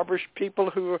impoverished people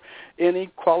who are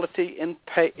inequality in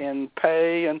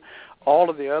pay and all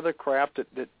of the other crap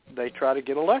that they try to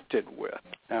get elected with.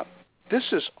 Now, this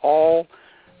is all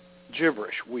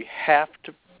gibberish. We have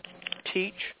to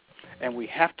teach and we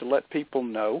have to let people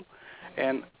know.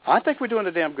 And I think we're doing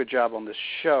a damn good job on this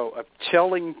show of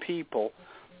telling people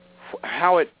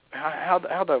how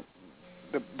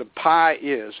the pie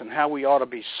is and how we ought to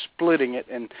be splitting it,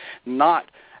 and not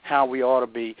how we ought to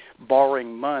be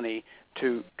borrowing money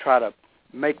to try to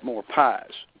make more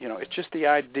pies. You know, it's just the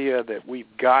idea that we've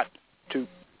got to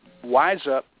wise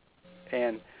up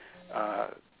and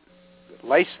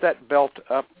lace that belt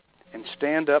up and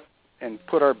stand up and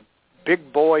put our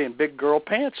big boy and big girl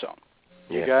pants on.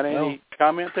 You got any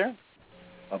comment there?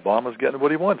 Obama's getting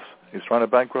what he wants. He's trying to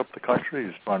bankrupt the country.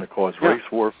 He's trying to cause race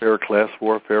warfare, class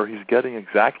warfare. He's getting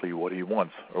exactly what he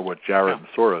wants, or what Jared and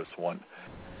Soros want.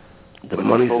 The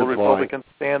money supply. The Republicans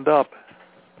stand up.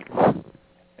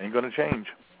 Ain't going to change.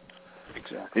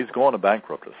 Exactly. He's going to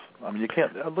bankrupt us. I mean, you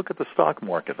can't look at the stock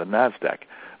market, the NASDAQ.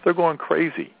 They're going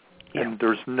crazy, and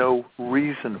there's no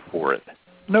reason for it.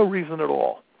 No reason at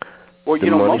all. Well,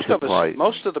 you know,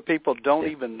 most of the people don't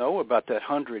even know about that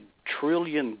 $100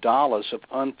 trillion of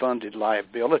unfunded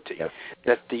liability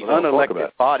that the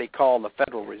unelected body called the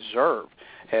Federal Reserve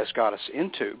has got us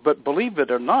into. But believe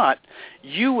it or not,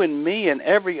 you and me and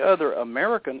every other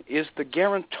American is the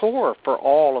guarantor for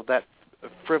all of that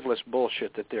frivolous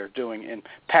bullshit that they're doing and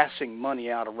passing money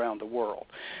out around the world.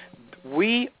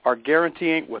 We are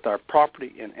guaranteeing with our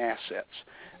property and assets.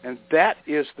 And that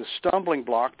is the stumbling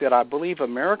block that I believe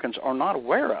Americans are not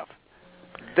aware of.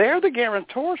 They're the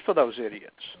guarantors for those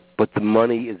idiots. But the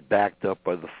money is backed up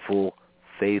by the full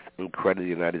faith and credit of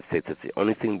the United States. That's the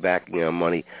only thing backing our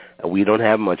money. And we don't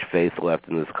have much faith left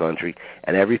in this country,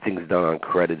 and everything's done on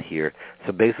credit here.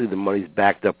 So basically the money's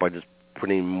backed up by just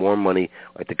printing more money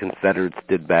like the Confederates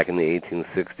did back in the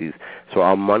 1860s. So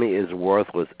our money is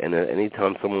worthless, and at any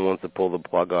time someone wants to pull the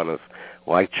plug on us,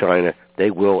 like China,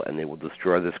 they will, and they will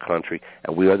destroy this country.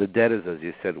 And we are the debtors, as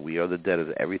you said. We are the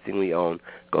debtors. Everything we own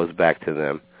goes back to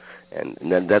them. And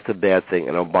that's a bad thing.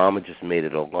 And Obama just made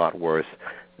it a lot worse,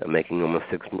 making almost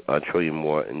 $6 trillion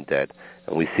more in debt.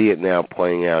 And we see it now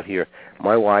playing out here.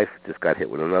 My wife just got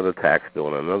hit with another tax bill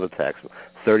and another tax bill.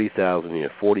 $30,000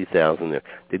 here, $40,000 there.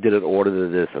 They did an order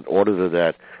to this, an order to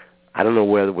that. I don't know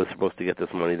where we're supposed to get this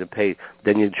money to pay.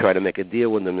 Then you try to make a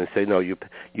deal with them and say, no, you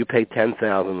pay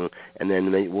 $10,000, and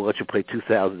then we'll let you pay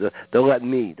 $2,000. They'll let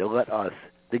me. They'll let us.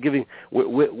 They're giving.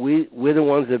 We're the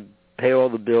ones that pay all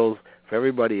the bills for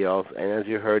everybody else. And as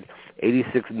you heard,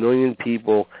 86 million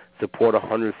people support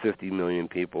 150 million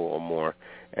people or more.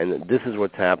 And this is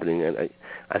what's happening. And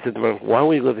I said to myself, why are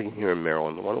we living here in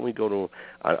Maryland? Why don't we go to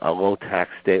a low-tax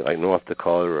state like North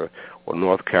Dakota or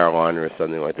North Carolina or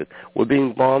something like that? We're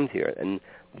being bombed here. And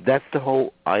that's the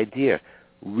whole idea.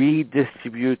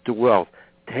 Redistribute the wealth.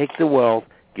 Take the wealth,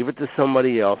 give it to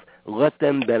somebody else, let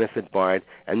them benefit by it,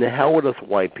 and the hell with us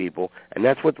white people. And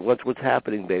that's what's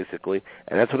happening, basically.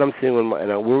 And that's what I'm seeing. And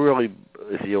we're really,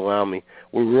 if you allow me,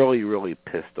 we're really, really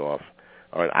pissed off.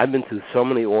 All right, I've been through so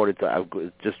many audits,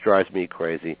 it just drives me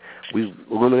crazy. We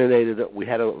eliminated it. We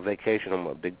had a vacation,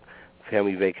 a big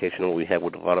family vacation that we had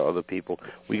with a lot of other people.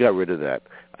 We got rid of that.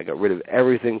 I got rid of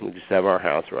everything. We just have our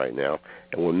house right now.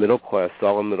 And we're middle class,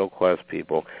 solid middle class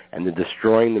people, and they're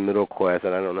destroying the middle class,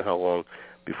 and I don't know how long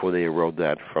before they erode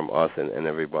that from us and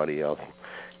everybody else.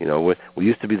 You know, we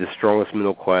used to be the strongest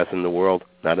middle class in the world.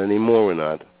 Not anymore, we're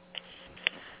not.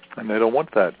 And they don't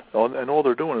want that. And all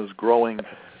they're doing is growing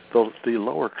the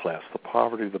lower class, the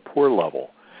poverty, the poor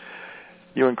level.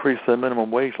 You increase the minimum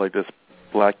wage like this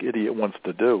black idiot wants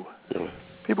to do. Yeah.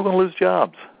 People are going to lose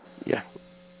jobs. Yeah.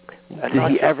 Did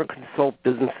he ever consult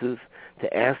businesses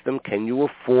to ask them, can you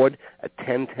afford a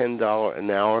 $10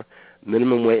 an hour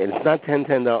minimum wage? And it's not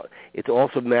 $10. It's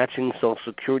also matching Social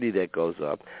Security that goes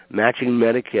up, matching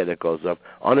Medicare that goes up,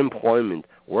 unemployment,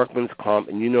 workman's comp,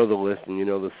 and you know the list and you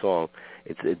know the song.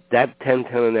 That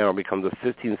 $10 an hour becomes a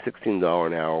 $15, $16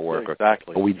 an hour worker.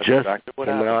 Exactly. And we just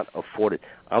cannot afford it.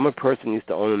 I'm a person who used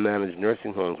to own and manage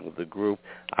nursing homes with the group.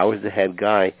 I was the head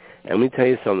guy. And let me tell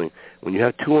you something. When you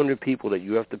have 200 people that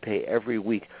you have to pay every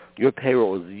week, your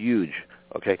payroll is huge.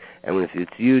 Okay? And when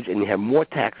it's huge and you have more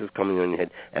taxes coming on your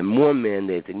head and more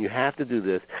mandates and you have to do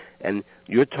this, and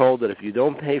you're told that if you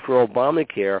don't pay for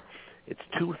Obamacare, it's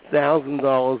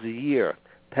 $2,000 a year.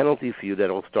 penalty for you that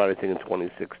will start, I think, in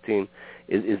 2016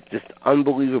 is just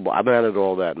unbelievable. I'm not at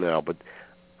all that now, but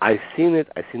I've seen it.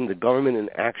 I've seen the government in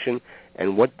action,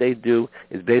 and what they do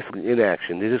is basically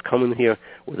inaction. They just come in here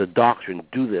with a doctrine,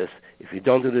 do this. If you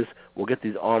don't do this, we'll get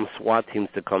these armed SWAT teams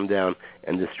to come down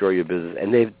and destroy your business.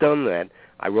 And they've done that.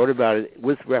 I wrote about it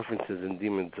with references in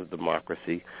Demons of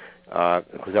Democracy,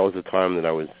 because that was the time that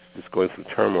I was just going through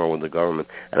turmoil with the government.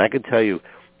 And I can tell you,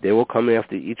 they will come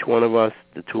after each one of us,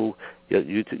 you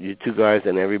two guys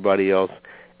and everybody else,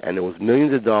 and there was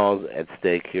millions of dollars at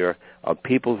stake here of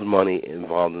people's money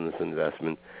involved in this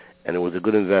investment, and it was a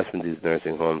good investment, these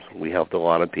nursing homes. We helped a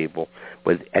lot of people.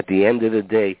 But at the end of the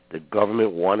day, the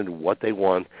government wanted what they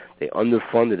want. They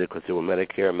underfunded it because they were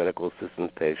Medicare and medical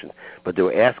assistance patients, but they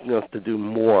were asking us to do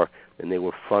more than they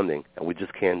were funding, and we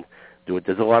just can't do it.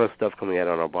 There's a lot of stuff coming out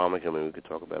on Obamacare. Maybe we could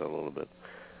talk about it a little bit.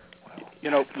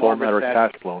 It's all a matter of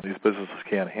cash flow. These businesses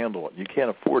can't handle it. You can't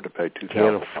afford to pay $2,000.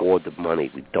 Can't afford the money.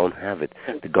 We don't have it.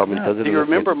 The government doesn't. Do you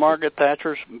remember Margaret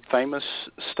Thatcher's famous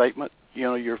statement?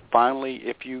 You're finally,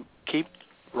 if you keep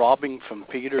robbing from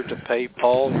Peter to pay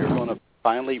Paul, you're going to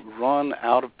finally run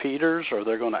out of Peters, or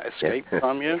they're going to escape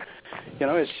from you.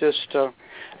 It's just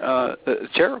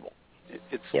terrible.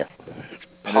 It's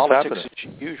politics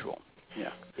as usual.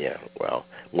 Yeah, well,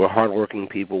 we're hardworking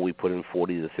people. We put in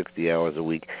 40 to 60 hours a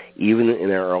week. Even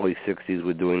in our early 60s,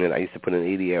 we're doing it. I used to put in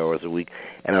 80 hours a week.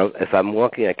 And if I'm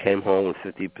lucky, I came home with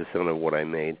 50% of what I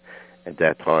made at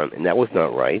that time. And that was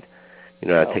not right.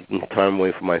 I'm taking time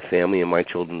away from my family, and my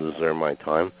children deserve my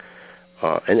time.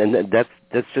 And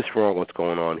that's just wrong what's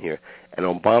going on here. And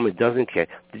Obama doesn't care.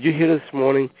 Did you hear this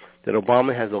morning that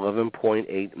Obama has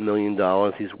 $11.8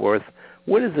 million he's worth?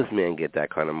 Where does this man get that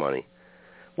kind of money?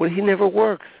 Well, he never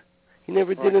works. He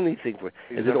never did anything for it.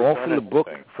 Is it all from the book?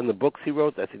 From the books he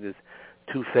wrote? I think there's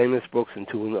 2 famous books and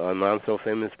 2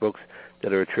 not-so-famous books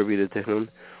that are attributed to him.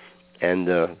 And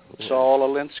Saul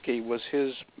Alinsky was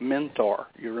his mentor.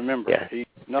 You remember? Yeah. He's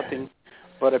nothing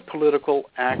but a political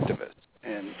activist,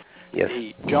 and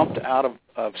he jumped out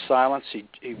of silence.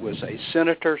 He was a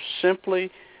senator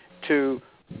simply to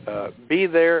be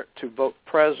there to vote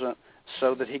president,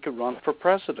 so that he could run for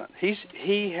president.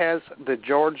 He has the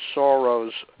George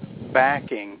Soros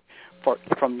backing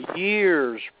from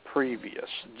years previous.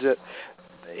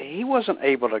 He wasn't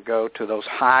able to go to those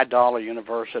high-dollar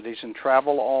universities and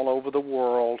travel all over the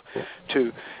world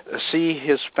to see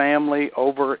his family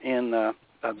over in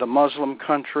the Muslim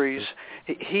countries.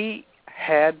 He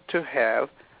had to have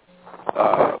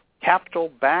capital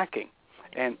backing,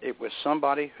 and it was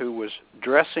somebody who was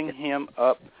dressing him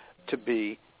up to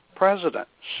be president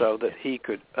so that he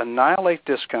could annihilate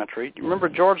this country. You remember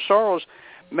George Soros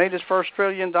made his first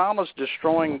 $1 trillion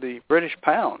destroying the British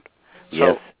pound.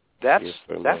 So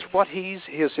that's what his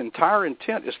entire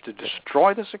intent is, to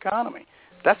destroy this economy.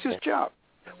 That's his job.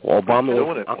 Well, Obama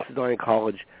went from Occidental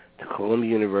College to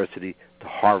Columbia University to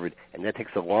Harvard, and that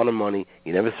takes a lot of money.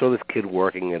 You never saw this kid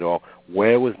working at all.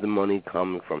 Where was the money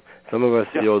coming from? Some of us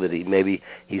feel that he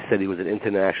said he was an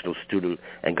international student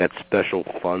and got special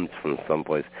funds from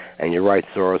someplace. And you're right,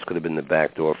 Soros could have been the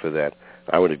back door for that.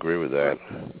 I would agree with that.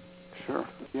 Sure,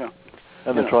 yeah.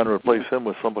 And they're trying to replace him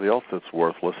with somebody else that's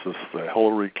worthless. This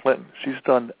Hillary Clinton. She's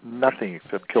done nothing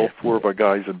except kill 4 of our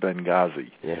guys in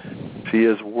Benghazi. Yeah. She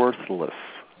is worthless.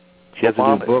 She has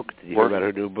a new book. Did you hear about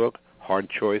her new book? Hard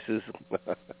Choices.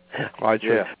 Hard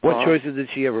Choices. Yeah. What choices did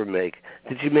she ever make?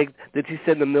 Did she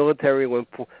send the military when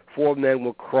 4 men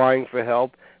were crying for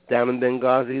help down in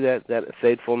Benghazi that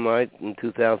fateful night in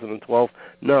 2012?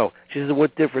 No. She said,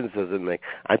 what difference does it make?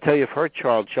 I tell you, if her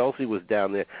child Chelsea was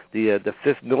down there, the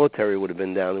 5th military would have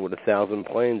been down there with 1,000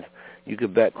 planes. You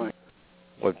could bet. Right.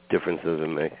 What difference does it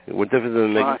make? What difference does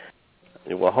it make? Right.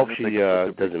 Well, I hope she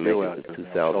doesn't make it to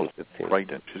 2015. Right,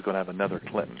 she's going to have another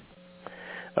Clinton.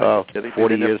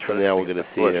 40 years from now, we're going to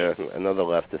see another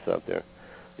leftist out there.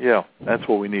 Yeah, that's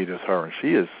what we need is her, and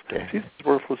she's as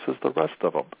worthless as the rest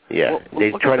of them. Yeah,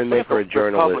 they try to make her a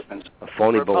journalist, a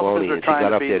phony baloney, and she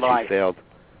got up there and she failed.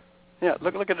 Yeah,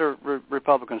 look at the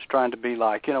Republicans trying to be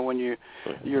like. When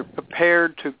you're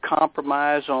prepared to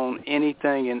compromise on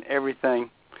anything and everything,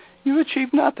 you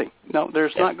achieve nothing. No,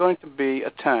 there's not going to be a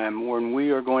time when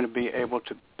we are going to be able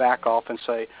to back off and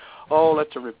say, oh,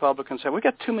 let the Republicans have. We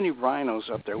got too many rhinos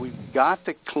up there. We've got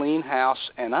to clean house,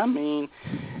 and I mean,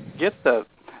 get the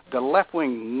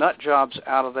left-wing nut jobs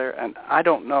out of there. And I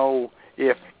don't know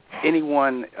if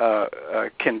anyone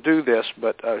can do this,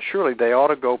 but surely they ought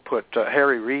to go put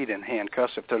Harry Reid in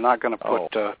handcuffs if they're not going to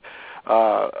put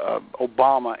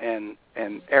Obama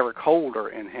and Eric Holder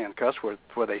in handcuffs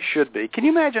where they should be. Can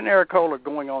you imagine Eric Holder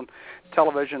going on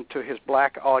television to his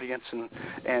black audience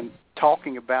and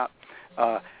talking about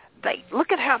They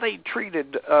look at how they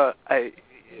treated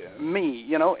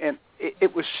me, and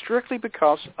it was strictly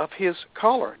because of his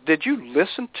color. Did you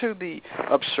listen to the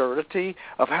absurdity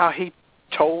of how he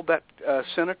told that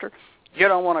senator, "You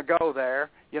don't want to go there,"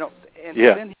 and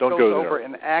then he goes over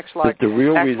and acts like the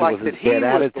real reason was his bad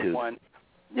attitude. The one.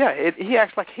 Yeah, he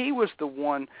acts like he was the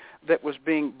one that was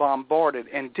being bombarded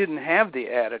and didn't have the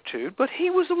attitude, but he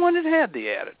was the one that had the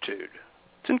attitude.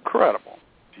 It's incredible.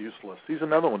 It's useless. He's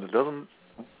another one that doesn't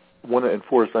want to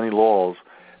enforce any laws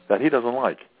that he doesn't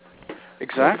like.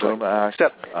 Exactly.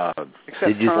 Except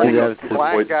did you turning see that the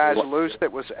black guys loose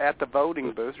that was at the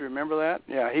voting booth. Remember that?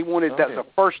 Yeah, he wanted that's the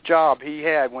first job he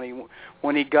had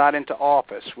when he got into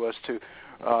office was to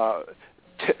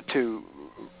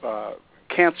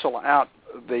cancel out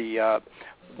the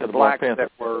blacks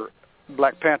that were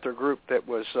Black Panther group that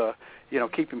was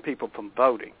keeping people from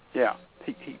voting. Yeah,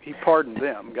 he pardoned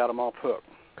them, got them off hook.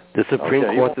 The Supreme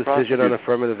Court decision on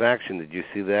affirmative action, did you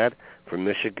see that? From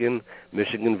Michigan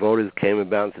voters came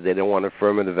about and said they don't want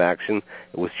affirmative action.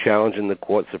 It was challenged in the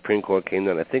court. Supreme Court came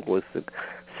down, I think it was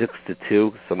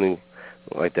 6-2, something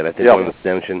like that. I think one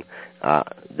extension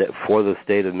for the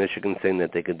state of Michigan saying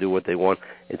that they can do what they want.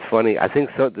 It's funny. I think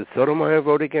did Sotomayor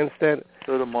vote against that?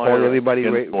 Sotomayor, everybody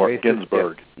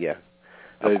Ginsburg. Yeah.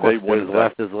 They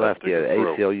left is left. Yeah,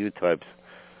 ACLU types.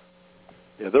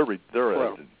 Yeah, they're.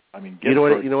 I mean, you know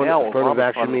what now, affirmative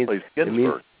action means? It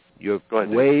means your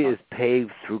way is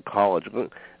paved through college.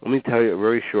 Let me tell you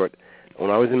very short. When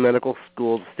I was in medical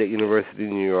school at State University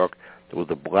of New York, there was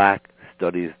a Black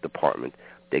Studies department.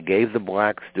 They gave the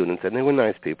black students, and they were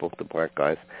nice people, the black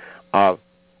guys, all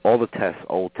the tests,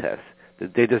 old tests.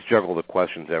 They just juggled the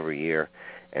questions every year,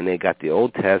 and they got the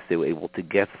old tests. They were able to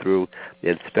get through. They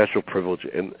had special privilege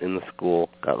in the school,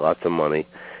 got lots of money,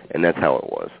 and that's how it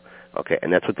was. Okay,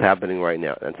 and that's what's happening right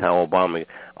now. That's how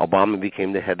Obama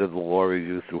became the head of the law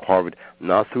review through Harvard,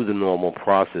 not through the normal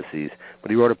processes, but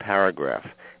he wrote a paragraph,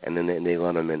 and then they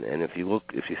let him in. And if you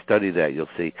study that, you'll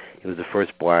see he was the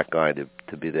first black guy to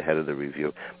be the head of the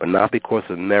review, but not because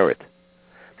of merit,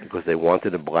 because they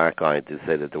wanted a black guy to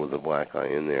say that there was a black guy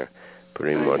in there,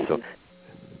 pretty much. So.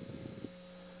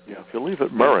 Yeah, if you leave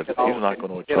it merit, he's not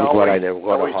going to. I'm glad I never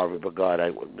went to Harvard, but God,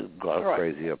 I got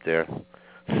crazy up there.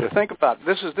 So think about it.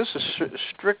 This is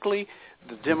strictly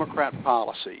the Democrat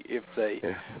policy. If they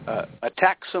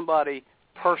attack somebody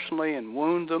personally and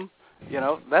wound them,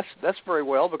 that's very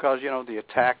well because the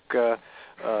attack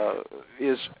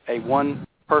is a one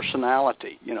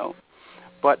personality.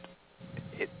 But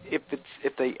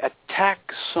if they attack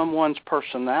someone's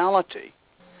personality,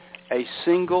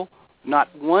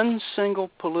 not one single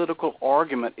political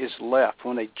argument is left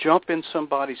when they jump in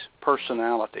somebody's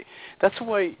personality. That's the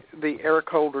way the Eric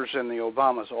Holders and the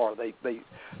Obamas are. They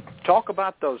talk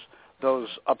about those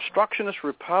obstructionist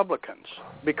Republicans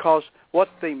because what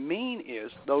they mean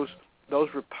is those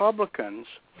Republicans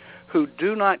who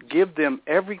do not give them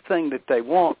everything that they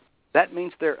want, that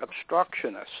means they're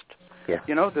obstructionist. Yeah.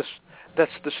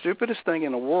 That's the stupidest thing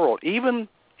in the world. Even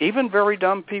very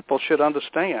dumb people should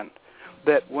understand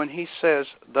that when he says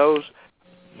those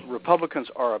Republicans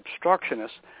are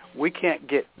obstructionists, we can't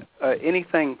get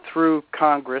anything through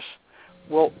Congress.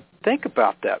 Well, think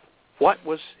about that. What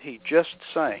was he just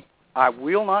saying? I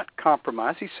will not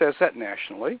compromise. He says that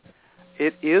nationally.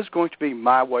 It is going to be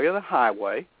my way or the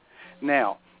highway.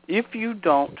 Now, if you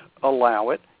don't allow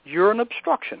it, you're an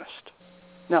obstructionist.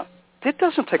 Now, it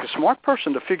doesn't take a smart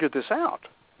person to figure this out.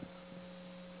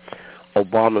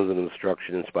 Obama's an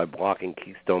obstructionist by blocking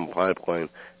Keystone Pipeline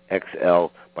XL,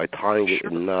 by tying it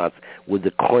in knots, with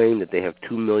the claim that they have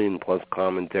 2 million plus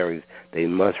commentaries they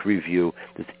must review.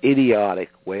 This idiotic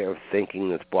way of thinking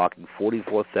that's blocking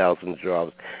 44,000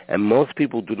 jobs. And most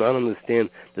people do not understand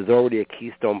there's already a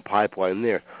Keystone Pipeline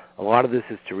there. A lot of this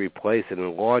is to replace and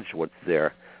enlarge what's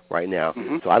there right now.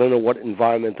 Mm-hmm. So I don't know what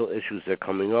environmental issues they're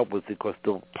coming up with because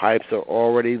the pipes are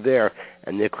already there,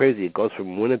 and they're crazy. It goes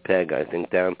from Winnipeg, I think,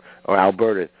 down, or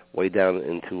Alberta, way down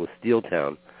into a steel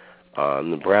town,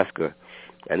 Nebraska,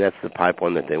 and that's the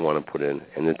pipeline that they want to put in,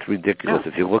 and it's ridiculous.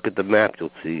 If you look at the map,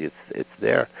 you'll see it's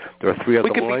there. There are 3 other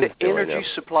lines. We could be the energy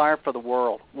supplier for the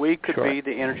world. We could be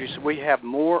the energy. We have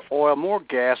more oil, more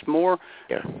gas, more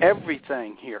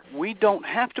everything here. We don't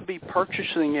have to be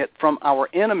purchasing it from our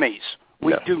enemies.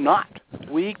 We do not.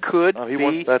 We could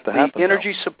be the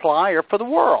energy supplier for the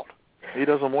world. He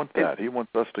doesn't want that. He wants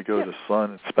us to go to the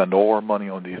sun and spend all our money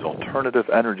on these alternative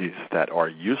energies that are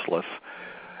useless,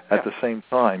 at the same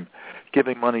time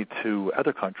giving money to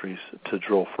other countries to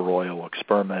drill for oil,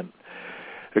 experiment,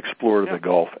 explore the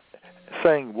Gulf,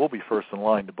 saying we'll be first in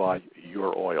line to buy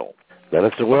your oil.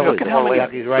 That's the world. Look at how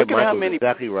many.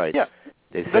 Exactly right.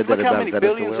 They said look that how about many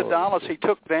Venezuela. billions of dollars he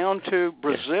took down to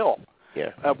Brazil.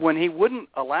 Yeah. When he wouldn't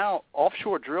allow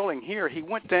offshore drilling here, he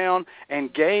went down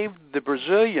and gave the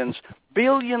Brazilians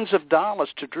billions of dollars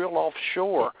to drill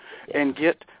offshore and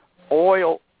get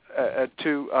oil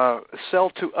to sell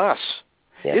to us.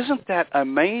 Yeah. Isn't that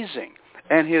amazing?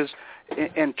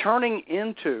 And turning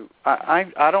into,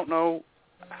 I don't know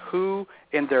who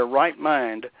in their right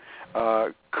mind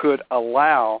could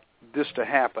allow this to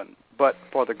happen, but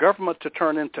for the government to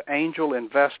turn into angel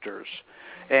investors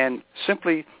and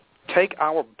simply take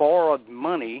our borrowed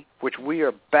money, which we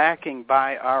are backing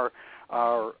by our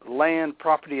land,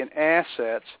 property, and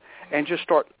assets, and just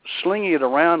start slinging it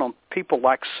around on people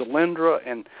like Solyndra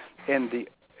and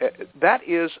that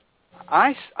is,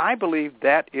 I believe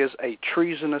that is a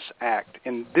treasonous act.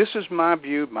 And this is my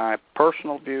view, my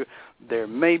personal view. There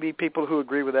may be people who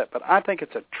agree with that, but I think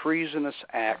it's a treasonous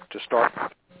act to start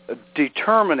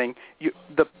determining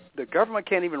the government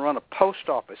can't even run a post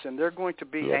office, and they're going to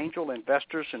be angel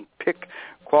investors and pick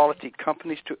quality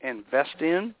companies to invest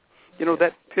in.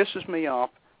 That pisses me off.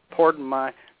 Pardon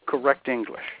my correct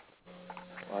English.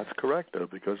 Well, that's correct, though,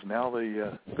 because now they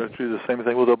go through the same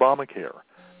thing with Obamacare.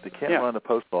 They can't run the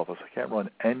post office. They can't run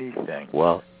anything.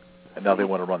 Well, and now they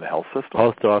want to run the health system.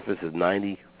 Post office is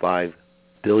 $95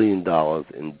 billion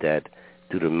in debt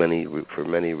for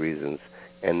many reasons.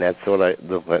 And that's those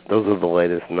are the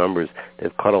latest numbers.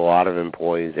 They've cut a lot of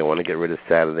employees. They want to get rid of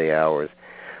Saturday hours.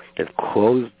 They've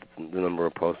closed the number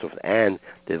of post offices, and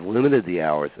they've limited the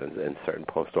hours in certain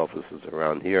post offices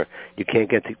around here. You can't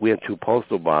get we have 2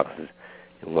 postal boxes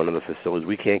in one of the facilities.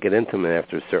 We can't get into them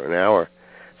after a certain hour.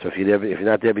 So if you're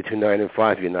not there between 9 and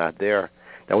 5, you're not there.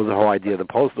 That was the whole idea of the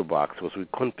postal box, was we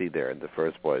couldn't be there in the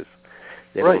first place.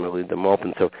 They don't want to leave them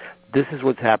open. So this is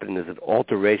what's happening. Is an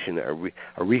alteration, a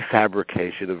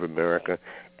refabrication of America,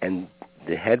 and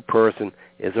the head person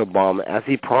is Obama, as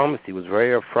he promised. He was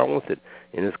very upfront with it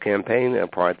in his campaign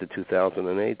prior to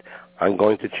 2008. I'm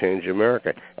going to change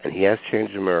America, and he has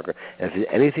changed America. And if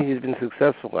anything he's been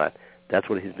successful at, that's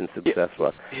what he's been successful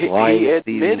at. Lying,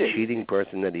 stealing, cheating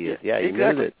person that he is. Yeah, he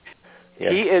admitted it.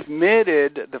 Yeah. He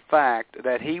admitted the fact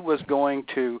that he was going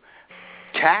to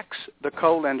tax the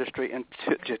coal industry and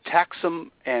to tax them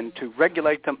and to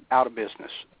regulate them out of business.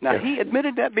 Now, he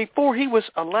admitted that before he was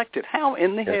elected. How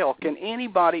in the hell can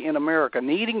anybody in America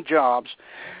needing jobs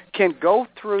can go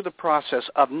through the process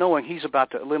of knowing he's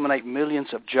about to eliminate millions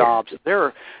of jobs? There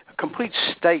are complete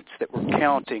states that were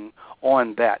counting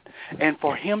on that. And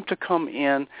for him to come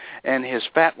in and his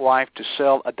fat wife to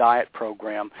sell a diet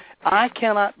program, I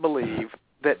cannot believe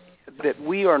that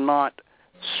we are not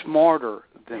smarter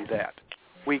than that.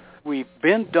 We've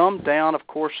been dumbed down. Of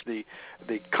course, the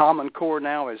Common Core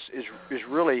now is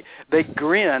really, they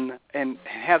grin and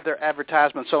have their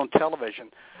advertisements on television.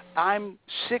 I'm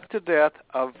sick to death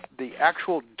of the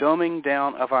actual dumbing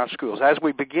down of our schools. As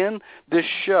we begin this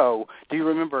show, do you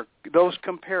remember those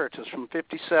comparators from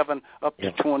 57 up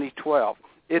to 2012?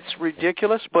 It's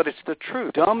ridiculous, but it's the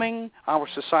truth. Dumbing our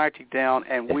society down,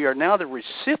 and we are now the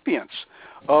recipients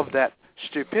of that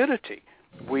stupidity.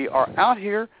 We are out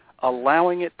here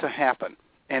allowing it to happen,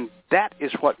 and that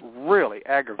is what really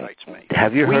aggravates me.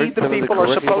 Have you heard we, the people,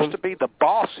 are supposed to be the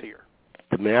boss here.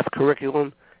 The math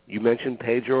curriculum, you mentioned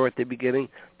Pedro at the beginning.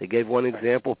 They gave one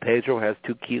example. Pedro has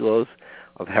 2 kilos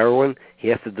of heroin. He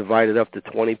has to divide it up to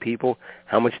 20 people.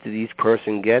 How much did each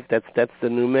person get? That's the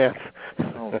new math.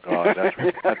 Oh, God, that's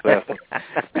awesome.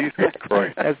 Jesus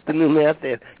Christ. That's the new math.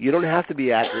 You don't have to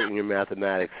be accurate in your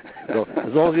mathematics, as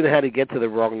long as you know how to get to the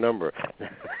wrong number.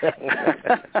 You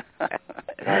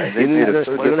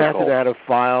don't have to know how to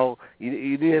file.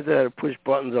 You don't have to know how to push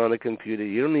buttons on a computer.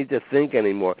 You don't need to think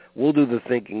anymore. We'll do the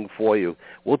thinking for you.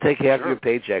 We'll take half your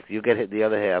paycheck. You get the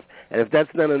other half. And if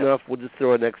that's not enough, we'll just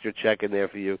throw an extra check in there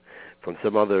for you from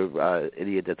some other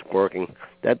idiot that's working.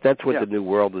 That's what the new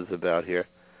world is about here.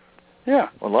 Yeah.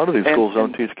 Well, a lot of these schools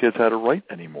don't teach kids how to write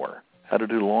anymore, how to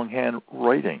do longhand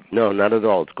writing. No, not at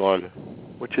all. It's gone.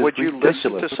 Which is Would you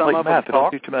listen to some of them talk? They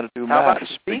don't teach them how to do math.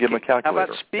 They give them a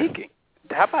calculator.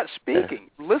 How about speaking?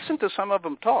 Listen to some of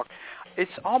them talk.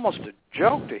 It's almost a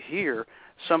joke to hear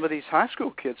some of these high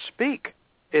school kids speak.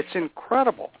 It's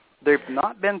incredible. They've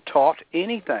not been taught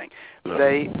anything. No.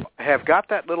 They have got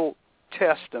that little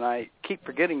test, and I keep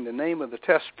forgetting the name of the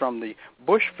test from the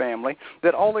Bush family,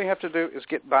 that all they have to do is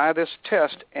get by this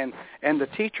test, and the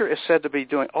teacher is said to be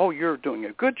doing, you're doing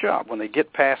a good job when they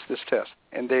get past this test.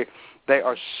 And they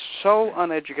are so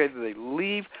uneducated, they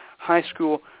leave high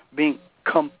school being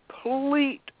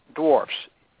complete dwarfs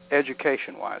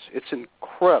education-wise. It's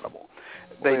incredible.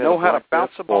 They know how to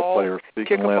bounce a ball,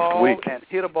 kick a ball, and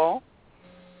hit a ball.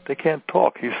 They can't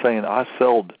talk. He's saying, I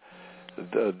sold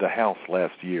the house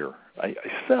last year. I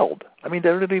sold. I mean, they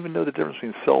don't even know the difference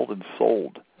between sold and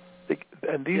sold.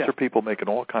 And these are people making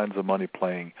all kinds of money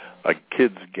playing a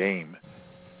kid's game,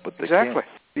 but they can't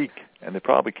speak, and they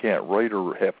probably can't write,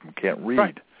 or half of them can't read.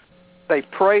 Right. They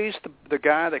praise the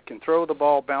guy that can throw the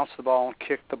ball, bounce the ball, and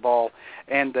kick the ball,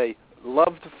 and they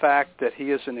love the fact that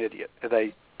he is an idiot.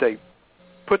 They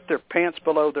put their pants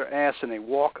below their ass, and they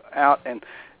walk out and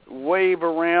wave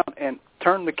around and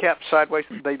turn the cap sideways.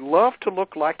 They love to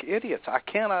look like idiots. I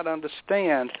cannot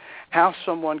understand how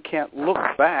someone can't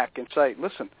look back and say,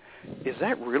 listen, is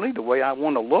that really the way I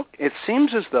want to look? It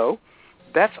seems as though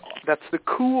that's the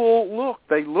cool look.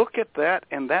 They look at that,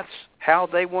 and that's how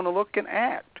they want to look and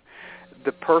act.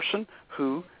 The person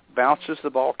who bounces the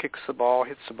ball, kicks the ball,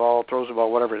 hits the ball, throws the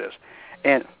ball, whatever it is.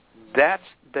 And that's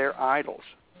their idols.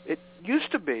 It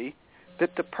used to be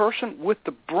that the person with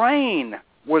the brain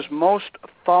was most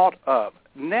thought of.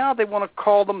 Now they want to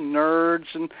call them nerds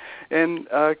and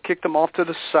kick them off to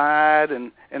the side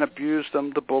and abuse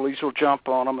them. The bullies will jump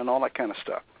on them and all that kind of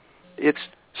stuff. It's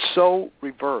so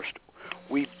reversed.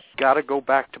 We've got to go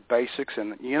back to basics,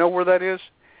 and you know where that is?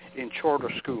 In charter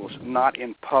schools, not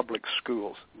in public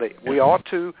schools. We ought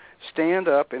to stand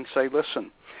up and say,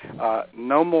 listen,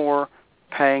 no more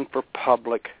paying for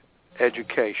public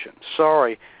education.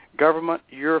 Sorry, government,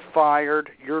 you're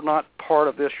fired. You're not part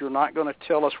of this. You're not going to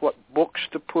tell us what books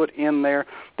to put in there.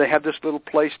 They have this little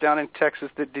place down in Texas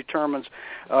that determines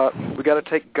we got to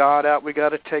take God out. We got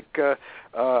to take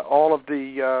all of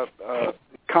the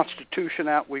Constitution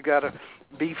out. We got to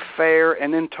be fair,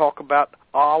 and then talk about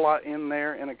Allah in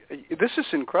there. And this is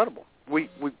incredible. We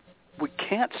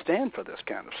can't stand for this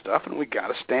kind of stuff, and we got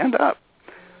to stand up.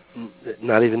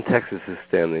 Not even Texas is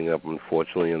standing up,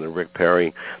 unfortunately. And the Rick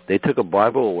Perry, they took a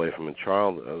Bible away from a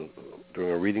child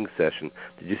during a reading session.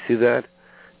 Did you see that?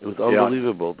 It was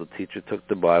unbelievable. The teacher took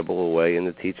the Bible away, and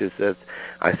the teacher said,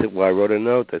 I wrote a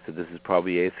note. I said, this is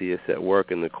probably atheists at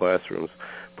work in the classrooms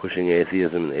pushing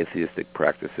atheism and atheistic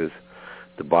practices.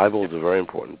 The Bible is a very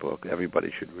important book.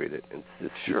 Everybody should read it. It's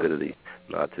just stupidity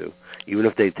not to. Even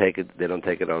if they don't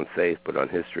take it on faith, but on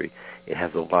history. It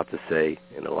has a lot to say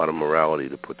and a lot of morality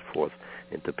to put forth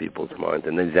into people's minds.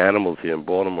 And these animals here in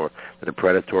Baltimore that are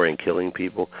predatory and killing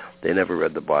people, they never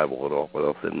read the Bible at all, or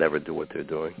else they'd never do what they're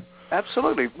doing.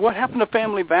 Absolutely. What happened to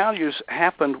family values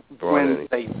happened when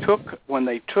they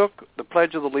took the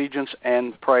Pledge of Allegiance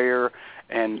and prayer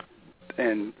and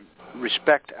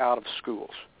respect out of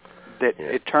schools. That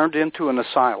it turned into an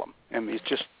asylum. I mean,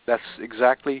 that's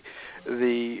exactly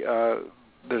there's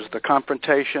the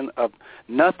confrontation of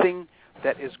nothing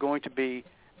that is going to be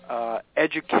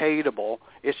educatable.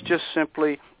 It's just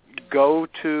simply go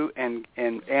to and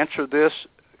answer this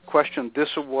question this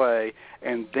away,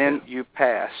 and then you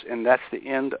pass, and that's the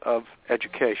end of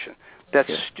education. That's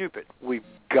stupid. We've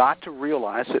got to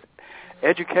realize that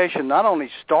education not only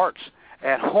starts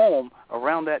at home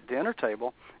around that dinner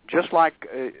table, just like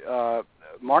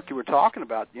Mark, you were talking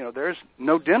about, there's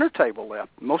no dinner table left.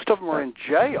 Most of them are in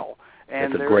jail.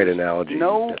 And that's a great analogy.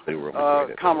 No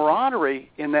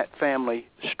camaraderie in that family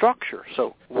structure.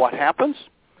 So what happens?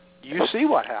 You see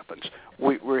what happens.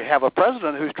 We have a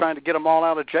president who's trying to get them all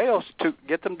out of jail to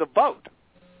get them to vote.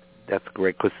 That's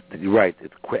great, because you're right.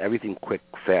 It's everything quick,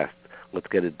 fast. Let's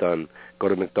get it done. Go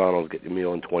to McDonald's, get your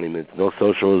meal in 20 minutes. No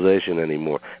socialization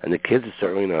anymore. And the kids are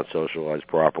certainly not socialized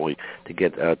properly to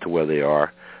get to where they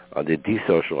are. They're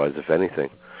desocialized, if anything,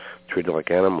 treated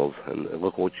like animals. And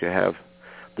look what you have.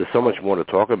 There's so much more to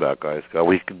talk about, guys.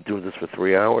 We could do this for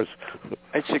 3 hours.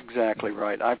 That's exactly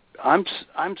right. I'm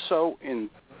so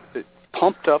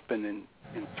pumped up and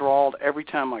enthralled every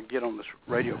time I get on this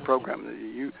radio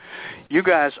program. You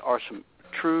guys are some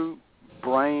true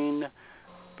brain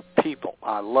people.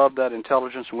 I love that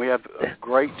intelligence, and we have a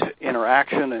great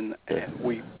interaction, and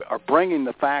we are bringing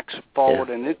the facts forward,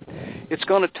 and it's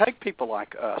going to take people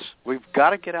like us. We've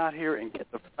got to get out here and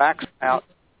get the facts out,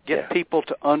 get people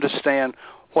to understand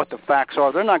what the facts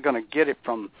are. They're not going to get it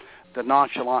from the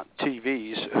nonchalant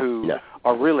TVs who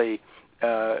are really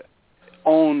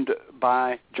owned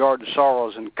by George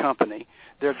Soros and company.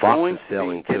 They're going to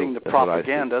be getting the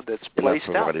propaganda that's placed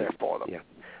out there for them. Yeah.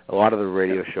 A lot of the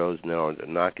radio shows now are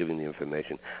not giving the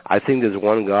information. I think there's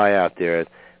one guy out there,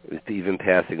 even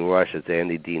passing Rush, it's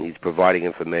Andy Dean. He's providing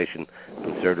information,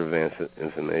 conservative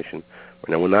information.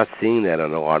 Now, we're not seeing that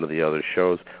on a lot of the other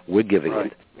shows. We're giving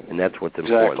it, and that's what's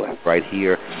important. Right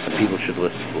here, people should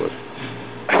listen to us.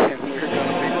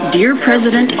 Dear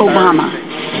President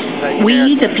Obama,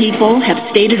 we, the people, have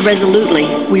stated resolutely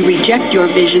we reject your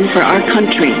vision for our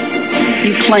country.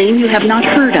 You claim you have not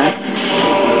heard us.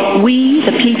 We,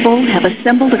 the people, have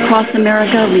assembled across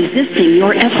America resisting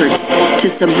your efforts to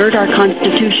subvert our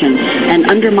Constitution and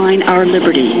undermine our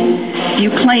liberty. You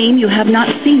claim you have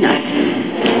not seen us.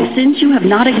 Since you have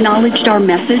not acknowledged our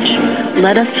message,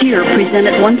 let us here present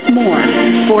it once more.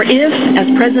 For if, as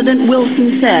President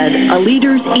Wilson said, a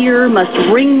leader's ear must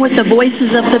ring with the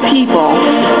voices of the people,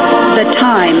 the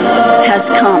time has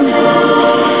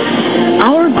come.